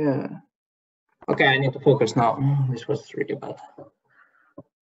 Yeah. Okay, I need to focus now. This was really bad.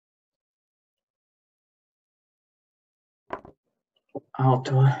 How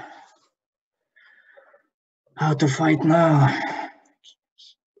to fight now?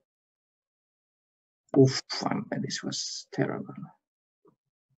 Oof, this was terrible.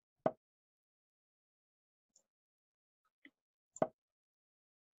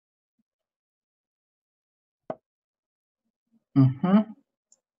 Mm-hmm.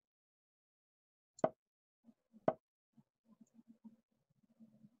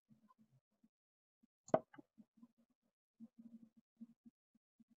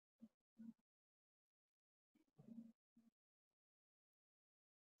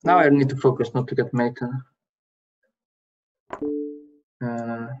 Now I need to focus not to get mated.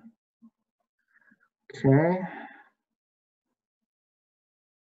 Okay.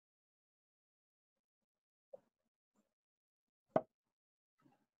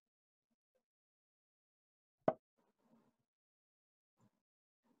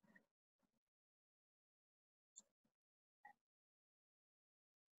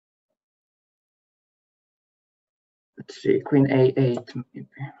 Let's see, Queen A8 maybe.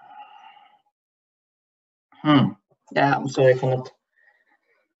 Yeah, I'm sorry for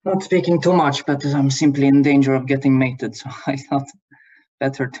not speaking too much, but I'm simply in danger of getting mated, so I thought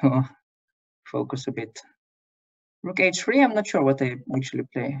better to focus a bit. Rook H3, I'm not sure what I actually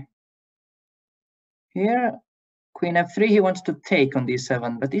play. Here, Queen F3, he wants to take on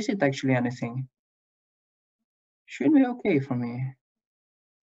D7, but is it actually anything? Should be okay for me.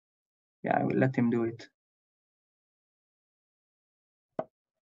 Yeah, I will let him do it.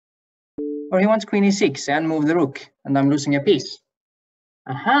 Or he wants Queen E6 and move the rook, and I'm losing a piece.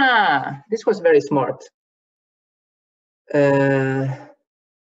 Aha! This was very smart. Okay,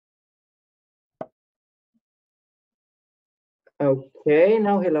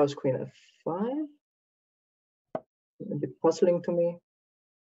 now he allows Queen F5. A bit puzzling to me.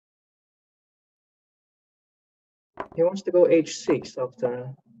 He wants to go H6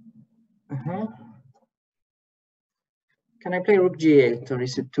 after. Can I play Rook G8, or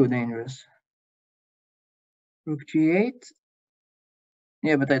is it too dangerous? Rook G8.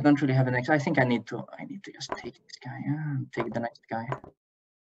 Yeah, but I don't really have an X. I think I need to just take this guy. Take the next guy.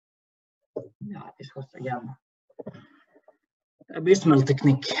 Yeah, this was again abysmal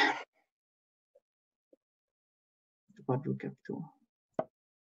technique. But Rook F2.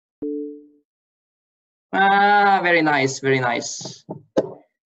 Ah, very nice, very nice.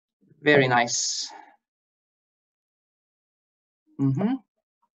 Very nice.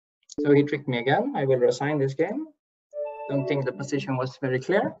 So he tricked me again. I will resign this game. Don't think the position was very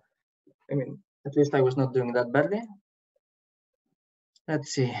clear. I mean, at least I was not doing that badly.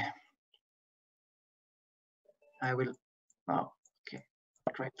 Let's see. I will. Oh, okay.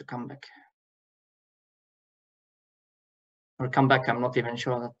 Try to come back. Or come back. I'm not even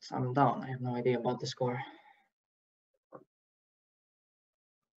sure that I'm down. I have no idea about the score.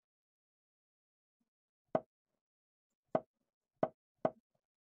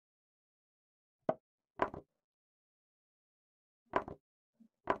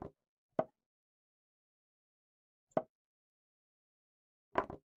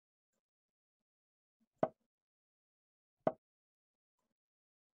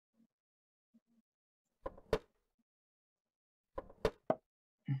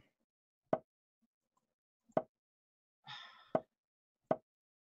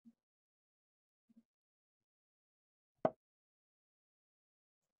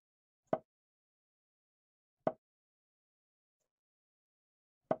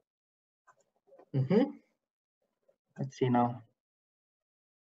 Let's see now.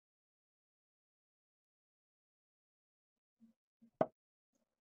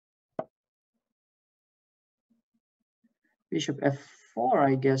 Bishop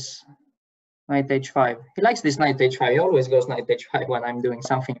F4, I guess. Knight H5. He likes this Knight H5. He always goes Knight H5 when I'm doing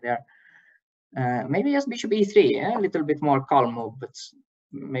something there. Maybe just Bishop E3. A little bit more calm move, but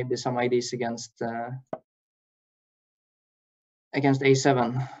maybe some ideas against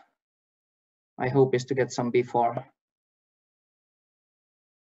A7. My hope is to get some B4.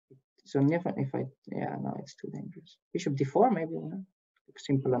 So if I, yeah, no, it's too dangerous. Bishop d4, maybe,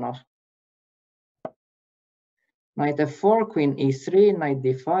 simple enough. Knight f4, queen e3, knight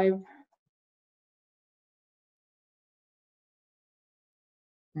d5.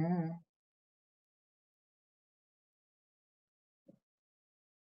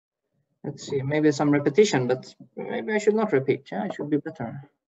 Let's see, maybe some repetition, but maybe I should not repeat. Yeah, it should be better.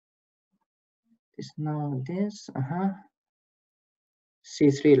 This now this,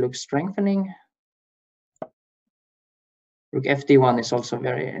 c3 looks strengthening. Rook fd1 is also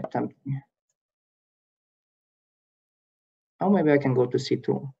very tempting. Oh, maybe I can go to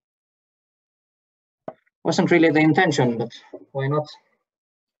c2. Wasn't really the intention, but why not?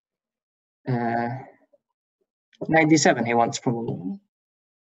 Knight d7 he wants probably.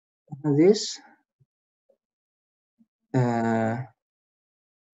 This.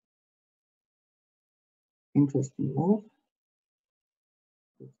 Interesting move.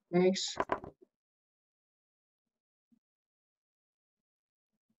 Takes.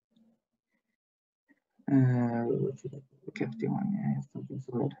 Rook fd1. Yeah, something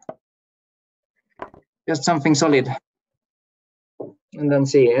solid. Just something solid. And then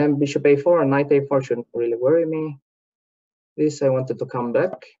see, bishop a4 and knight a4 shouldn't really worry me. This I wanted to come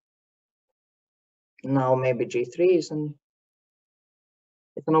back. Now maybe g3 is an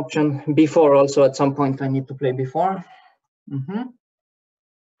option. b4 also at some point I need to play b4.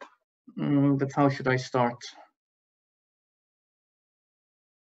 But how should I start?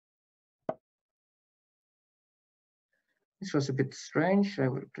 This was a bit strange. I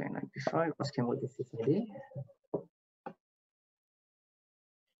will play knight b5. Ask him what is his idea.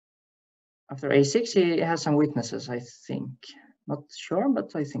 After a6, he has some weaknesses, I think. Not sure,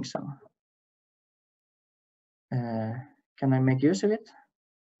 but I think so. Can I make use of it?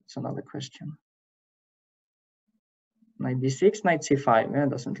 It's another question. Knight d6, knight c5. Yeah,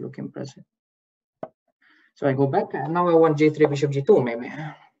 doesn't look impressive. So I go back. Now I want g3, bishop g2, maybe.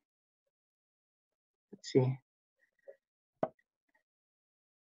 Let's see.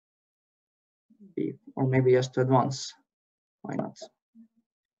 Or maybe just to advance. Why not?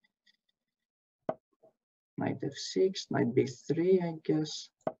 Knight f6, knight b3, I guess.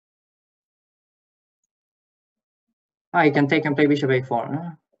 Ah, he can take and play bishop a4.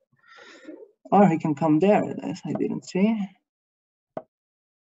 Huh? Or he can come there. As I didn't see.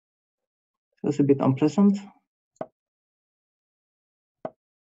 That's a bit unpleasant.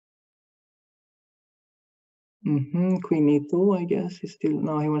 Queen e2, I guess. He's still,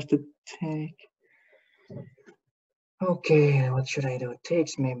 no, he wants to take. Okay, what should I do?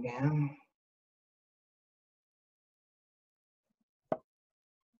 Takes maybe.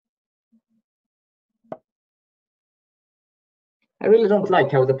 I really don't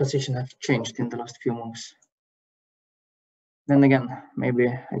like how the position has changed in the last few moves. Then again, maybe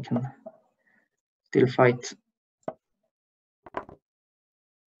I can still fight.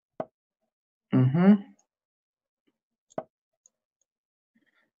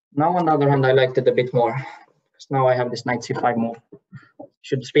 Now, on the other hand, I liked it a bit more. Because now I have this knight c5 move.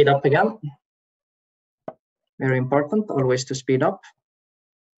 Should speed up again. Very important, always to speed up.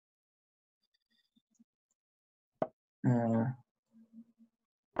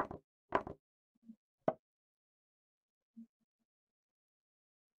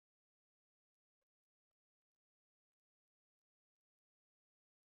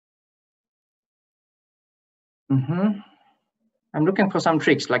 I'm looking for some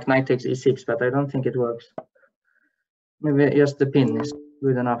tricks like knight takes e6, but I don't think it works. Maybe just the pin is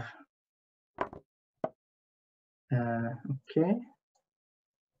good enough. Okay.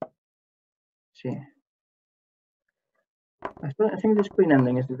 See. I think this queen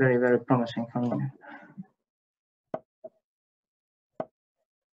ending is very, very promising for me.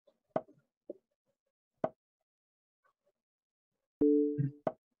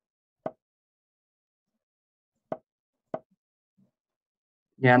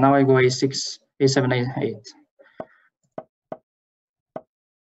 Yeah, now I go a6, a7, a8.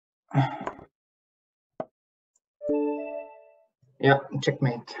 Yeah,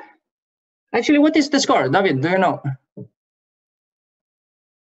 checkmate. Actually, what is the score, David? Do you know?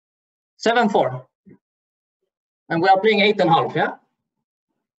 7-4. And we are playing 8.5, yeah?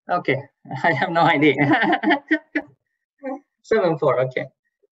 Okay, I have no idea. 7-4, okay.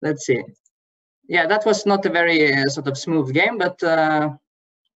 Let's see. Yeah, that was not a very sort of smooth game, but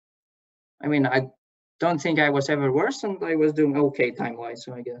I mean, I don't think I was ever worse, and I was doing okay time-wise,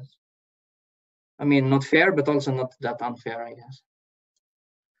 so I guess. I mean, not fair, but also not that unfair, I guess.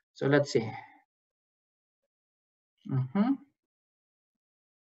 So let's see.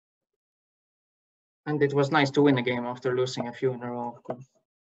 And it was nice to win a game after losing a few in a row, of course.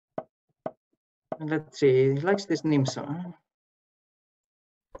 Let's see, he likes this Nimsa.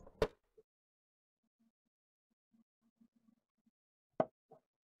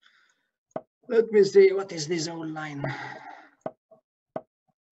 Let me see, what is this old line?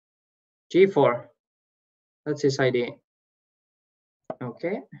 G4. That's his ID.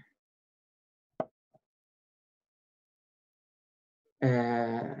 Okay.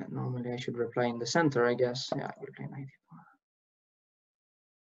 Normally I should reply in the center, I guess. Yeah, I will play knight e4.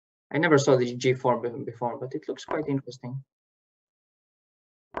 I never saw this G4 before, but it looks quite interesting.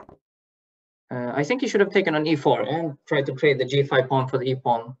 I think he should have taken on e4 and tried to trade the g5 pawn for the e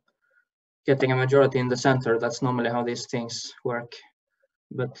pawn, getting a majority in the center. That's normally how these things work.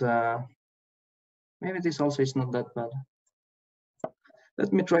 But maybe this also is not that bad.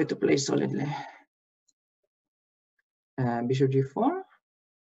 Let me try to play solidly. Bishop g4.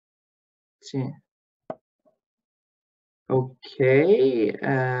 Let's see. Okay.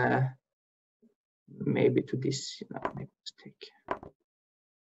 Maybe to this. No, maybe mistake.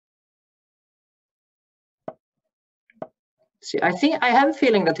 See, I think I have a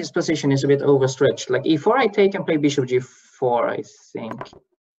feeling that his position is a bit overstretched. Like e4, I take and play bishop g4, I think.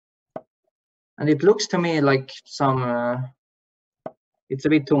 And it looks to me like some, it's a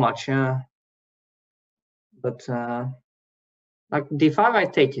bit too much, yeah. But like d5, I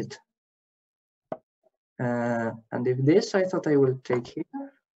take it. And if this, I thought I will take here.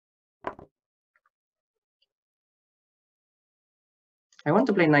 I want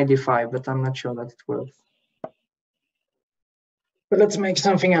to play knight d5, but I'm not sure that it will. But let's make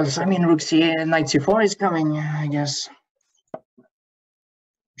something else. I mean, rook c8, knight c4 is coming, I guess.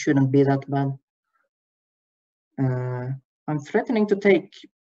 Shouldn't be that bad. I'm threatening to take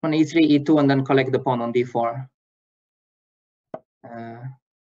on e3, e2, and then collect the pawn on d4.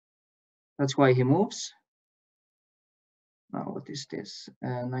 That's why he moves. Now, what is this?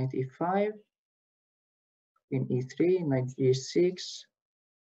 Knight e5, in e3, knight g6.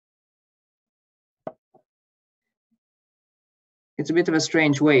 It's a bit of a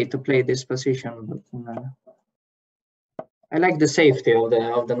strange way to play this position, but I like the safety of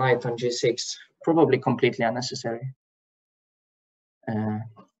the knight on g6. Probably completely unnecessary. But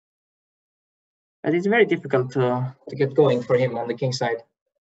it's very difficult to get going for him on the king side.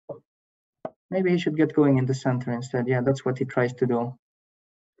 Maybe he should get going in the center instead. Yeah, that's what he tries to do.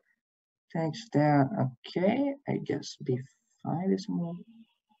 Takes there. Okay, I guess b5 is a move.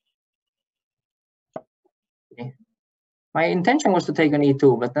 Okay. My intention was to take an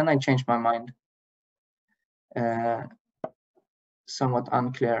e2, but then I changed my mind. Somewhat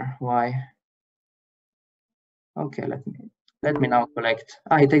unclear why. Okay, let me now collect.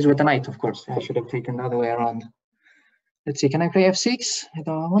 He takes with the knight, of course. I should have taken the other way around. Let's see, can I play f6? I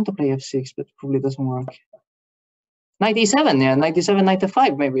want to play f6, but probably doesn't work. Knight e7, yeah, knight e7, knight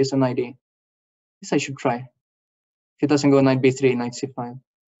f5 maybe is an idea. This I should try. If it doesn't go knight b3, knight c5.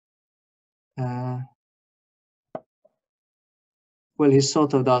 Well, he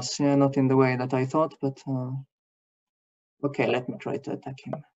sort of does, yeah, not in the way that I thought, but okay, let me try to attack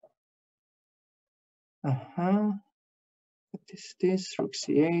him. What is this? Rook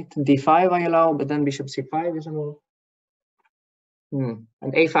c8, d5 I allow, but then bishop c5 is a move. And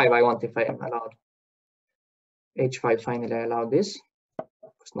a5 I want if I am allowed. h5 finally I allowed this.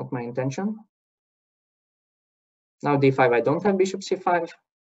 It's not my intention. Now d5 I don't have bishop c5,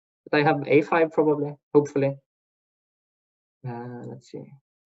 but I have a5 probably, hopefully. Let's see.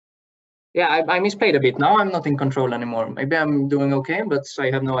 Yeah, I misplayed a bit. Now I'm not in control anymore. Maybe I'm doing okay, but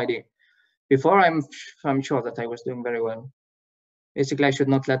I have no idea. Before I'm sure that I was doing very well. Basically, I should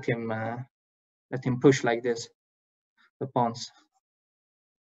not let him push like this, the pawns.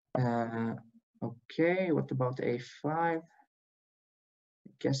 Okay, what about a5? I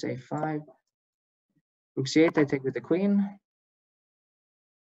guess a5. Rook c8, I take with the queen.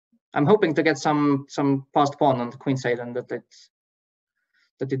 I'm hoping to get some passed pawn on the queen side and that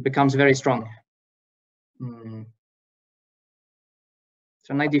it becomes very strong.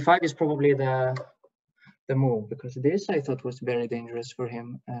 So knight d5 is probably the move, because this I thought was very dangerous for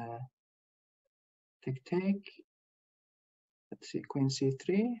him. Take. Let's see, queen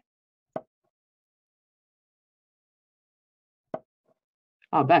c3.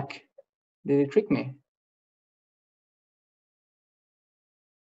 Back. Did he trick me?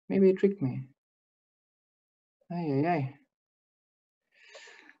 Maybe he tricked me. I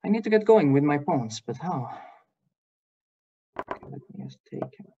need to get going with my pawns, but how? Okay, let me just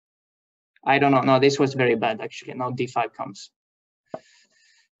take him. I don't know. No, this was very bad actually. Now d5 comes.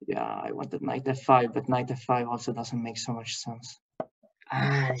 Yeah, I wanted knight f5, but knight f5 also doesn't make so much sense.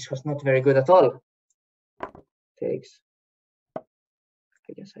 This was not very good at all. Takes.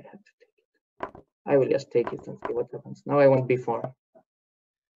 I guess I have to take it. I will just take it and see what happens. Now I want b4.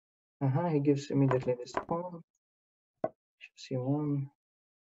 He gives immediately this pawn. c1.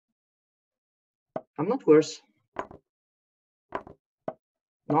 I'm not worse.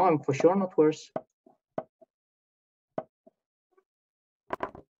 No, I'm for sure not worse.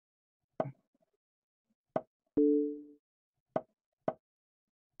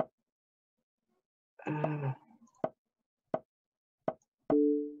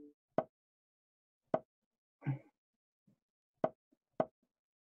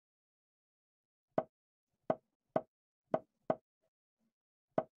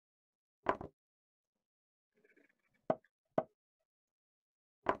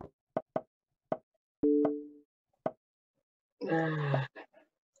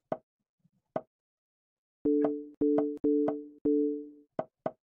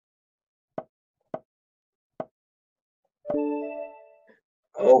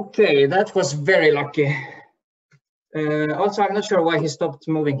 Okay, that was very lucky. Also, I'm not sure why he stopped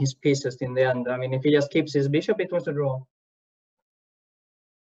moving his pieces in the end. I mean, if he just keeps his bishop, it was a draw.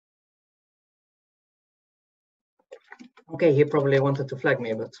 Okay, he probably wanted to flag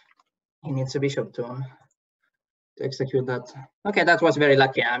me, but he needs a bishop to execute that. Okay, that was very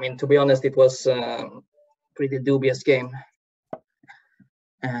lucky. I mean, to be honest, it was a pretty dubious game.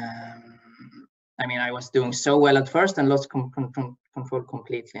 I mean, I was doing so well at first and lost control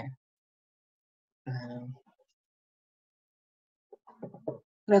completely.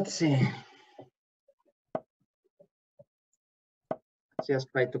 Let's see. Let's just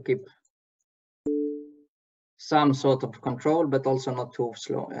try to keep some sort of control, but also not too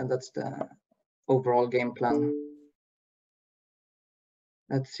slow. And that's the overall game plan.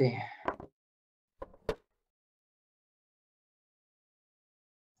 Let's see.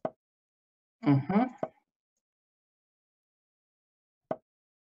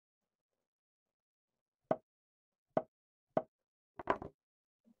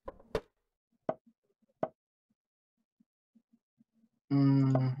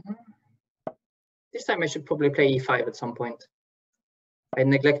 This time I should probably play e5 at some point. I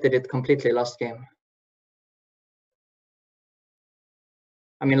neglected it completely last game.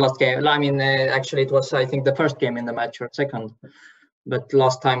 I mean, actually it was, I think, the first game in the match or second. But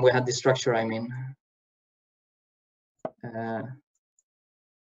last time we had this structure, I mean. I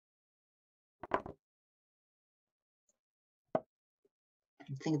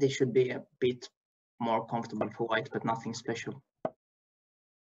think they should be a bit more comfortable for white, but nothing special.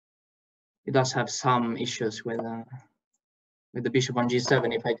 It does have some issues with the bishop on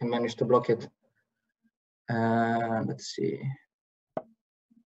g7 if I can manage to block it. Let's see.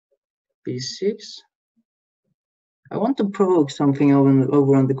 b6. I want to provoke something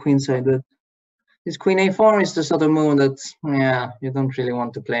over on the queen side, but this queen a4 is the sort of move that, yeah, you don't really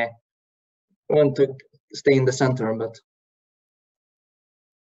want to play. You want to stay in the center, but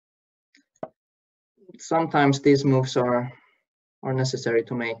sometimes these moves are necessary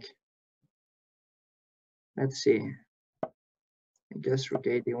to make. Let's see. I guess rook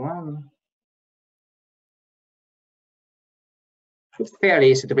a1. It's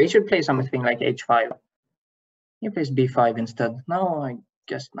fairly easy to play. You should play something like h5. He plays b5 instead. No, I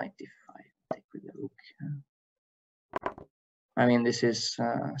guess knight d5. Take with the rook. I mean, this is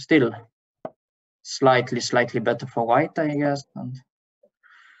still slightly better for white, I guess.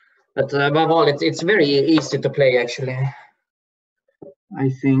 But above all, it's very easy to play, actually. I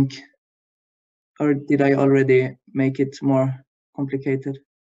think. Or did I already make it more complicated?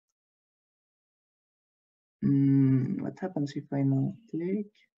 What happens if I now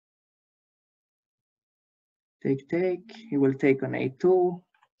take? He will take on a2.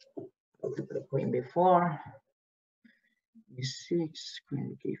 Queen b4. e6.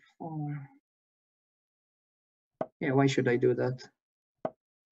 Queen g4. Yeah, why should I do that?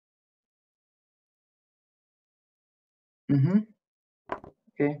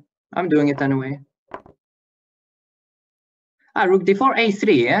 Okay, I'm doing it anyway. Rook d4,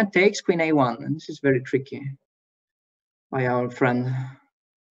 a3, yeah, takes queen a1. And this is very tricky by our friend.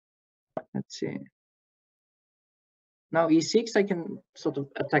 Let's see. Now e6, I can sort of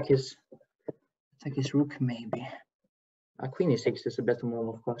attack his rook, maybe. Queen e6 is a better move,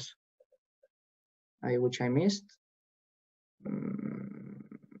 of course. Which I missed.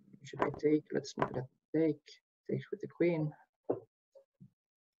 Should I take? Let's look at take. Takes with the queen.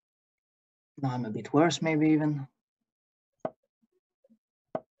 Now I'm a bit worse, maybe even.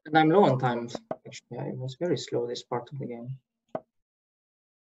 And I'm low on time. Actually, I was very slow this part of the game.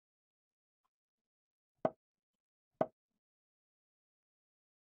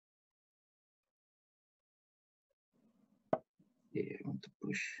 Yeah, I want to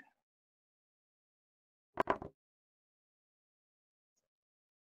push.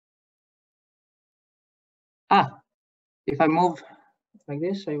 If I move like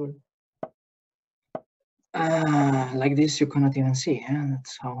this, I will. Like this, you cannot even see.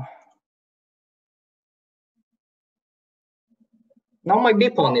 That's how. Now my B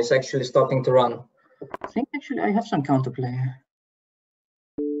pawn is actually starting to run. I think actually I have some counterplay.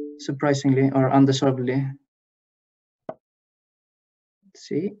 Surprisingly or undeservedly. Let's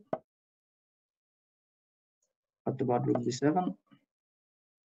see. What about rook d7?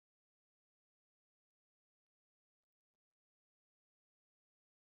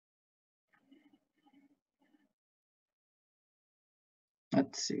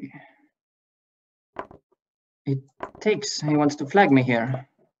 Let's see. It takes. He wants to flag me here.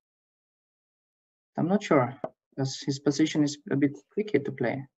 I'm not sure because his position is a bit tricky to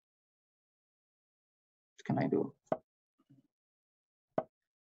play. What can I do?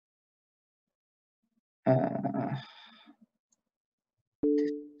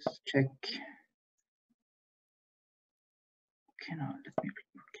 Check. Okay, now let me.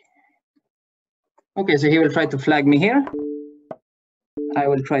 Okay, so he will try to flag me here. I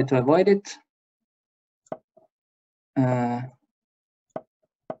will try to avoid it.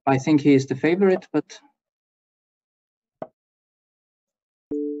 I think he is the favorite, but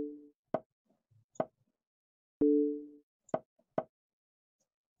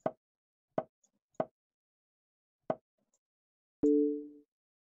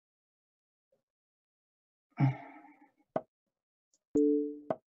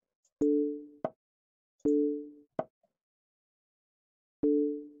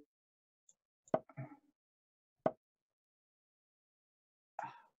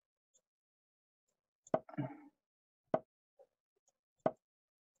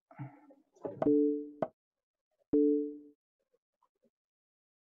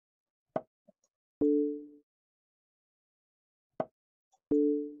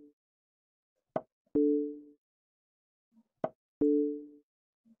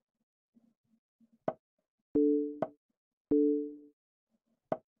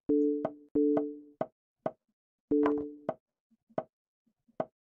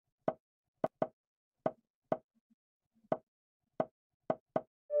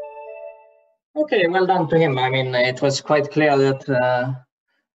okay, well done to him. I mean, it was quite clear that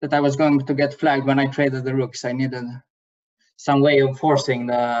that I was going to get flagged when I traded the rooks. I needed some way of forcing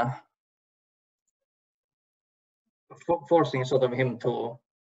sort of him to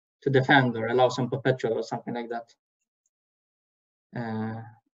defend or allow some perpetual or something like that.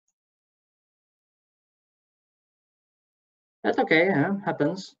 That's okay,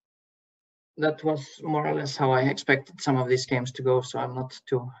 happens. That was more or less how I expected some of these games to go, so I'm not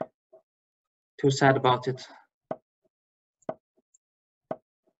too sad about it.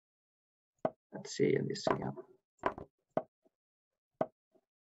 Let's see this again.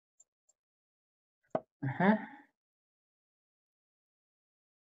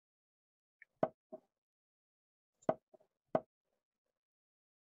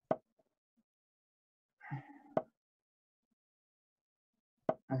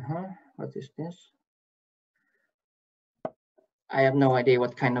 What is this? I have no idea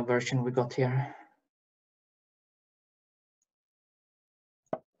what kind of version we got here.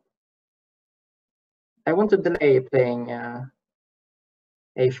 I want to delay playing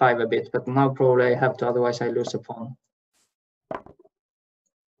a5 a bit, but now probably I have to, otherwise I lose a pawn.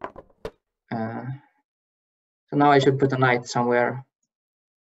 So now I should put a knight somewhere.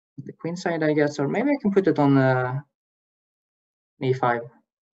 The queen side, I guess, or maybe I can put it on e5.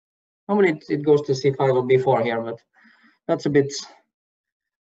 Normally it goes to c5 or b4 here, but that's a bit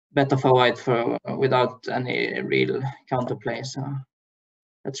better for white for without any real counterplay. So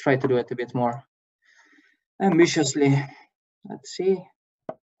let's try to do it a bit more ambitiously. Let's see.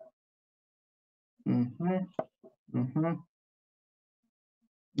 Knight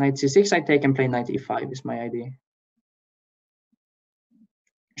c6 I take and play knight e5 is my idea.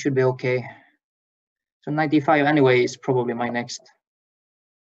 Should be okay. So knight e5 anyway is probably my next.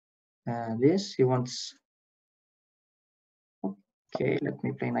 This he wants. Okay, let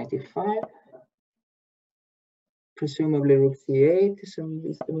me play knight e5. Presumably rook c8 is the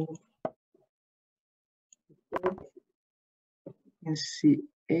move. And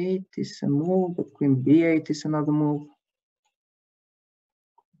c8 is a move, but queen b8 is another move.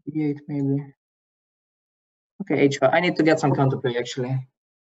 b8 maybe. Okay, h5. I need to get some counterplay actually.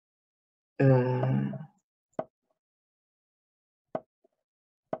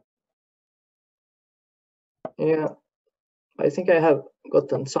 Yeah, I think I have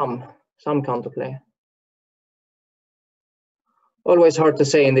gotten some counterplay. Always hard to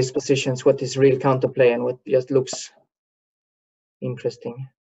say in these positions what is real counterplay and what just looks interesting.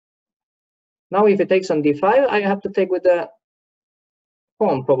 Now if it takes on d5, I have to take with the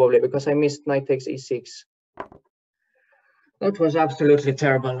pawn probably, because I missed knight takes e6. That was absolutely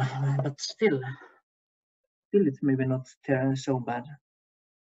terrible, but still it's maybe not so bad.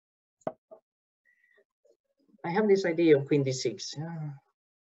 I have this idea of queen d6. Yeah.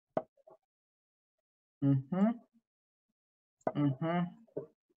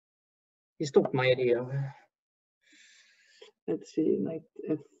 He stopped my idea. Let's see, knight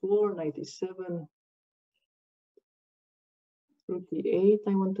f4, knight e7, rook e8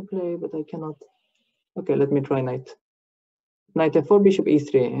 I want to play, but I cannot. Okay, let me try knight f4, bishop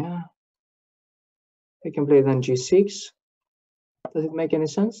e3. Yeah. I can play then g6. Does it make any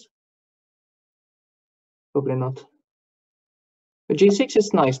sense? Probably not. But g6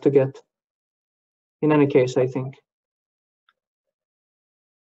 is nice to get. In any case, I think.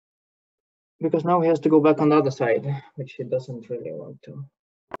 Because now he has to go back on the other side, which he doesn't really want to.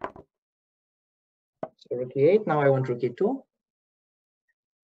 So rook e8, now I want rook e2.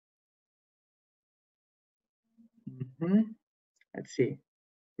 Let's see.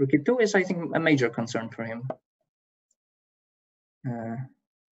 Rook e2 is, I think, a major concern for him.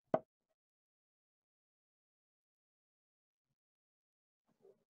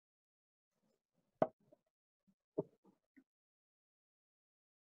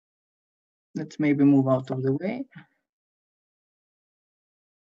 Let's maybe move out of the way.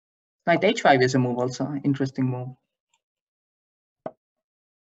 Knight h5 is a move also, interesting move.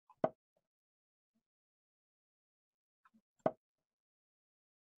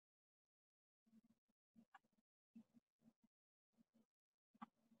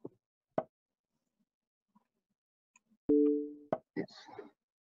 Yes.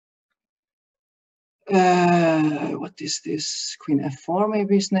 What is this? Queen f4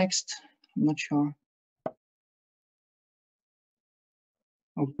 maybe is next. I'm not sure.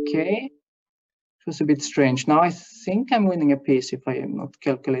 Okay. It was a bit strange. Now I think I'm winning a piece if I am not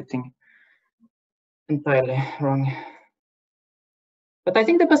calculating entirely wrong. But I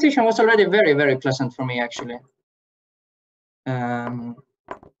think the position was already very, very pleasant for me, actually.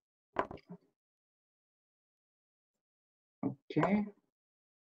 Okay.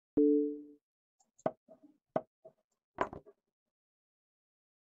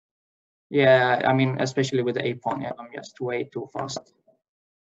 Yeah, I mean, especially with the a-pawn, yeah, I'm just way too fast.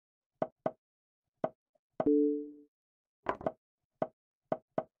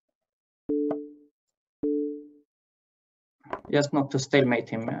 Just not to stalemate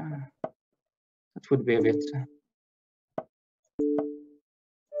him. That would be a bit.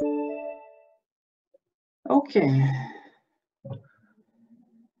 Okay.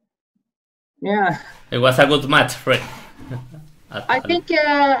 Yeah. It was a good match, Fred. I think,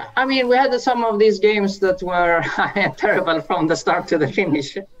 I mean, we had some of these games that were terrible from the start to the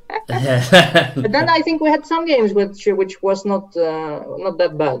finish. But then I think we had some games which was not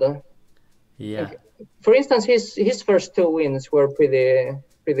that bad. Yeah. Okay. For instance, his first two wins were pretty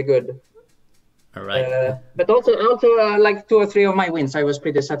good. All right. But also like 2 or 3 of my wins, I was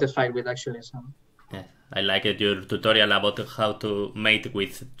pretty satisfied with, actually. So. Yeah, I liked your tutorial about how to mate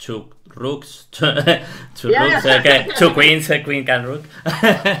with 2 rooks, two rooks, okay, 2 queens, a queen and rook.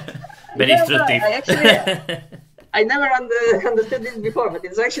 Very instructive. I never understood this before, but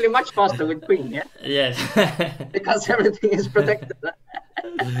it's actually much faster with queen, yeah? Yes. Because everything is protected.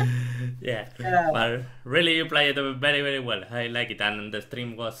 Yeah. But really you played it very, very well. I like it, and the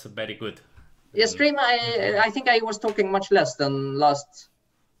stream was very good. Yeah, stream, I think I was talking much less than last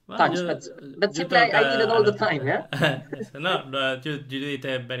times, but simply I did it all the time, yeah? Yes. No, you did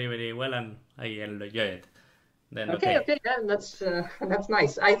it very, very well, and I enjoyed it. Then, okay, yeah, that's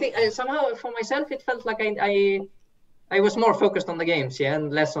nice. I think somehow for myself it felt like I was more focused on the games, yeah,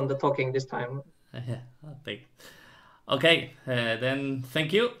 and less on the talking this time. Yeah, I think. Okay, then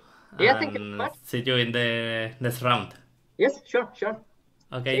thank you. Yeah, thank you very much. See you in the next round. Yes, sure.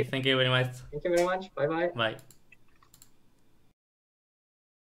 Okay, thank you very much. Thank you very much. Bye-bye. Bye.